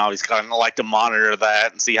results, and I always kind of like to monitor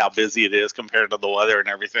that and see how busy it is compared to the weather and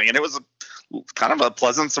everything. And it was kind of a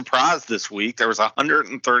pleasant surprise this week. There was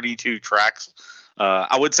 132 tracks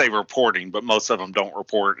I would say reporting, but most of them don't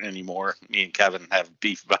report anymore. Me and Kevin have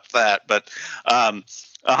beef about that. But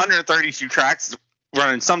 132 tracks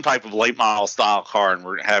running some type of late model style car, and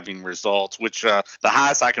we're having results, which the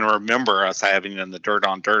highest I can remember us having in the Dirt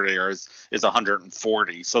on Dirt era is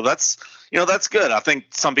 140. So that's good. I think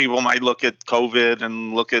some people might look at COVID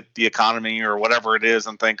and look at the economy or whatever it is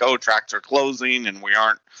and think, oh, tracks are closing and we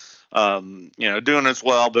aren't doing as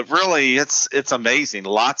well. But really, it's amazing.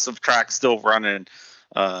 Lots of tracks still running.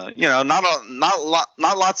 Not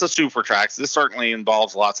lots of super tracks. This certainly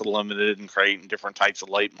involves lots of limited and crate and different types of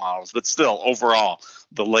late models, but still, overall,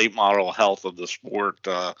 the late model health of the sport,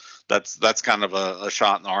 that's kind of a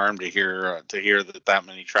shot in the arm to hear that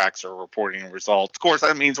many tracks are reporting results. Of course,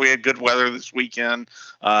 that means we had good weather this weekend,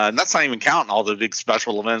 and that's not even counting all the big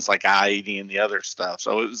special events like I-80 and the other stuff.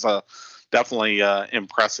 So it was definitely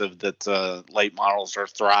impressive that late models are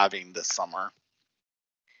thriving this summer.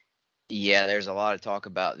 Yeah, there's a lot of talk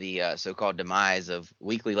about the so-called demise of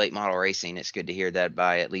weekly late model racing. It's good to hear that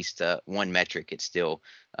by at least one metric, it's still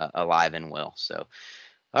alive and well. So,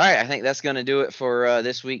 all right, I think that's going to do it for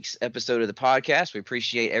this week's episode of the podcast. We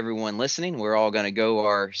appreciate everyone listening. We're all going to go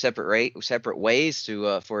our separate ways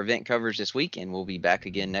to for event coverage this week, and we'll be back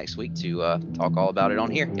again next week to talk all about it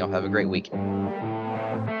on here. Y'all have a great week.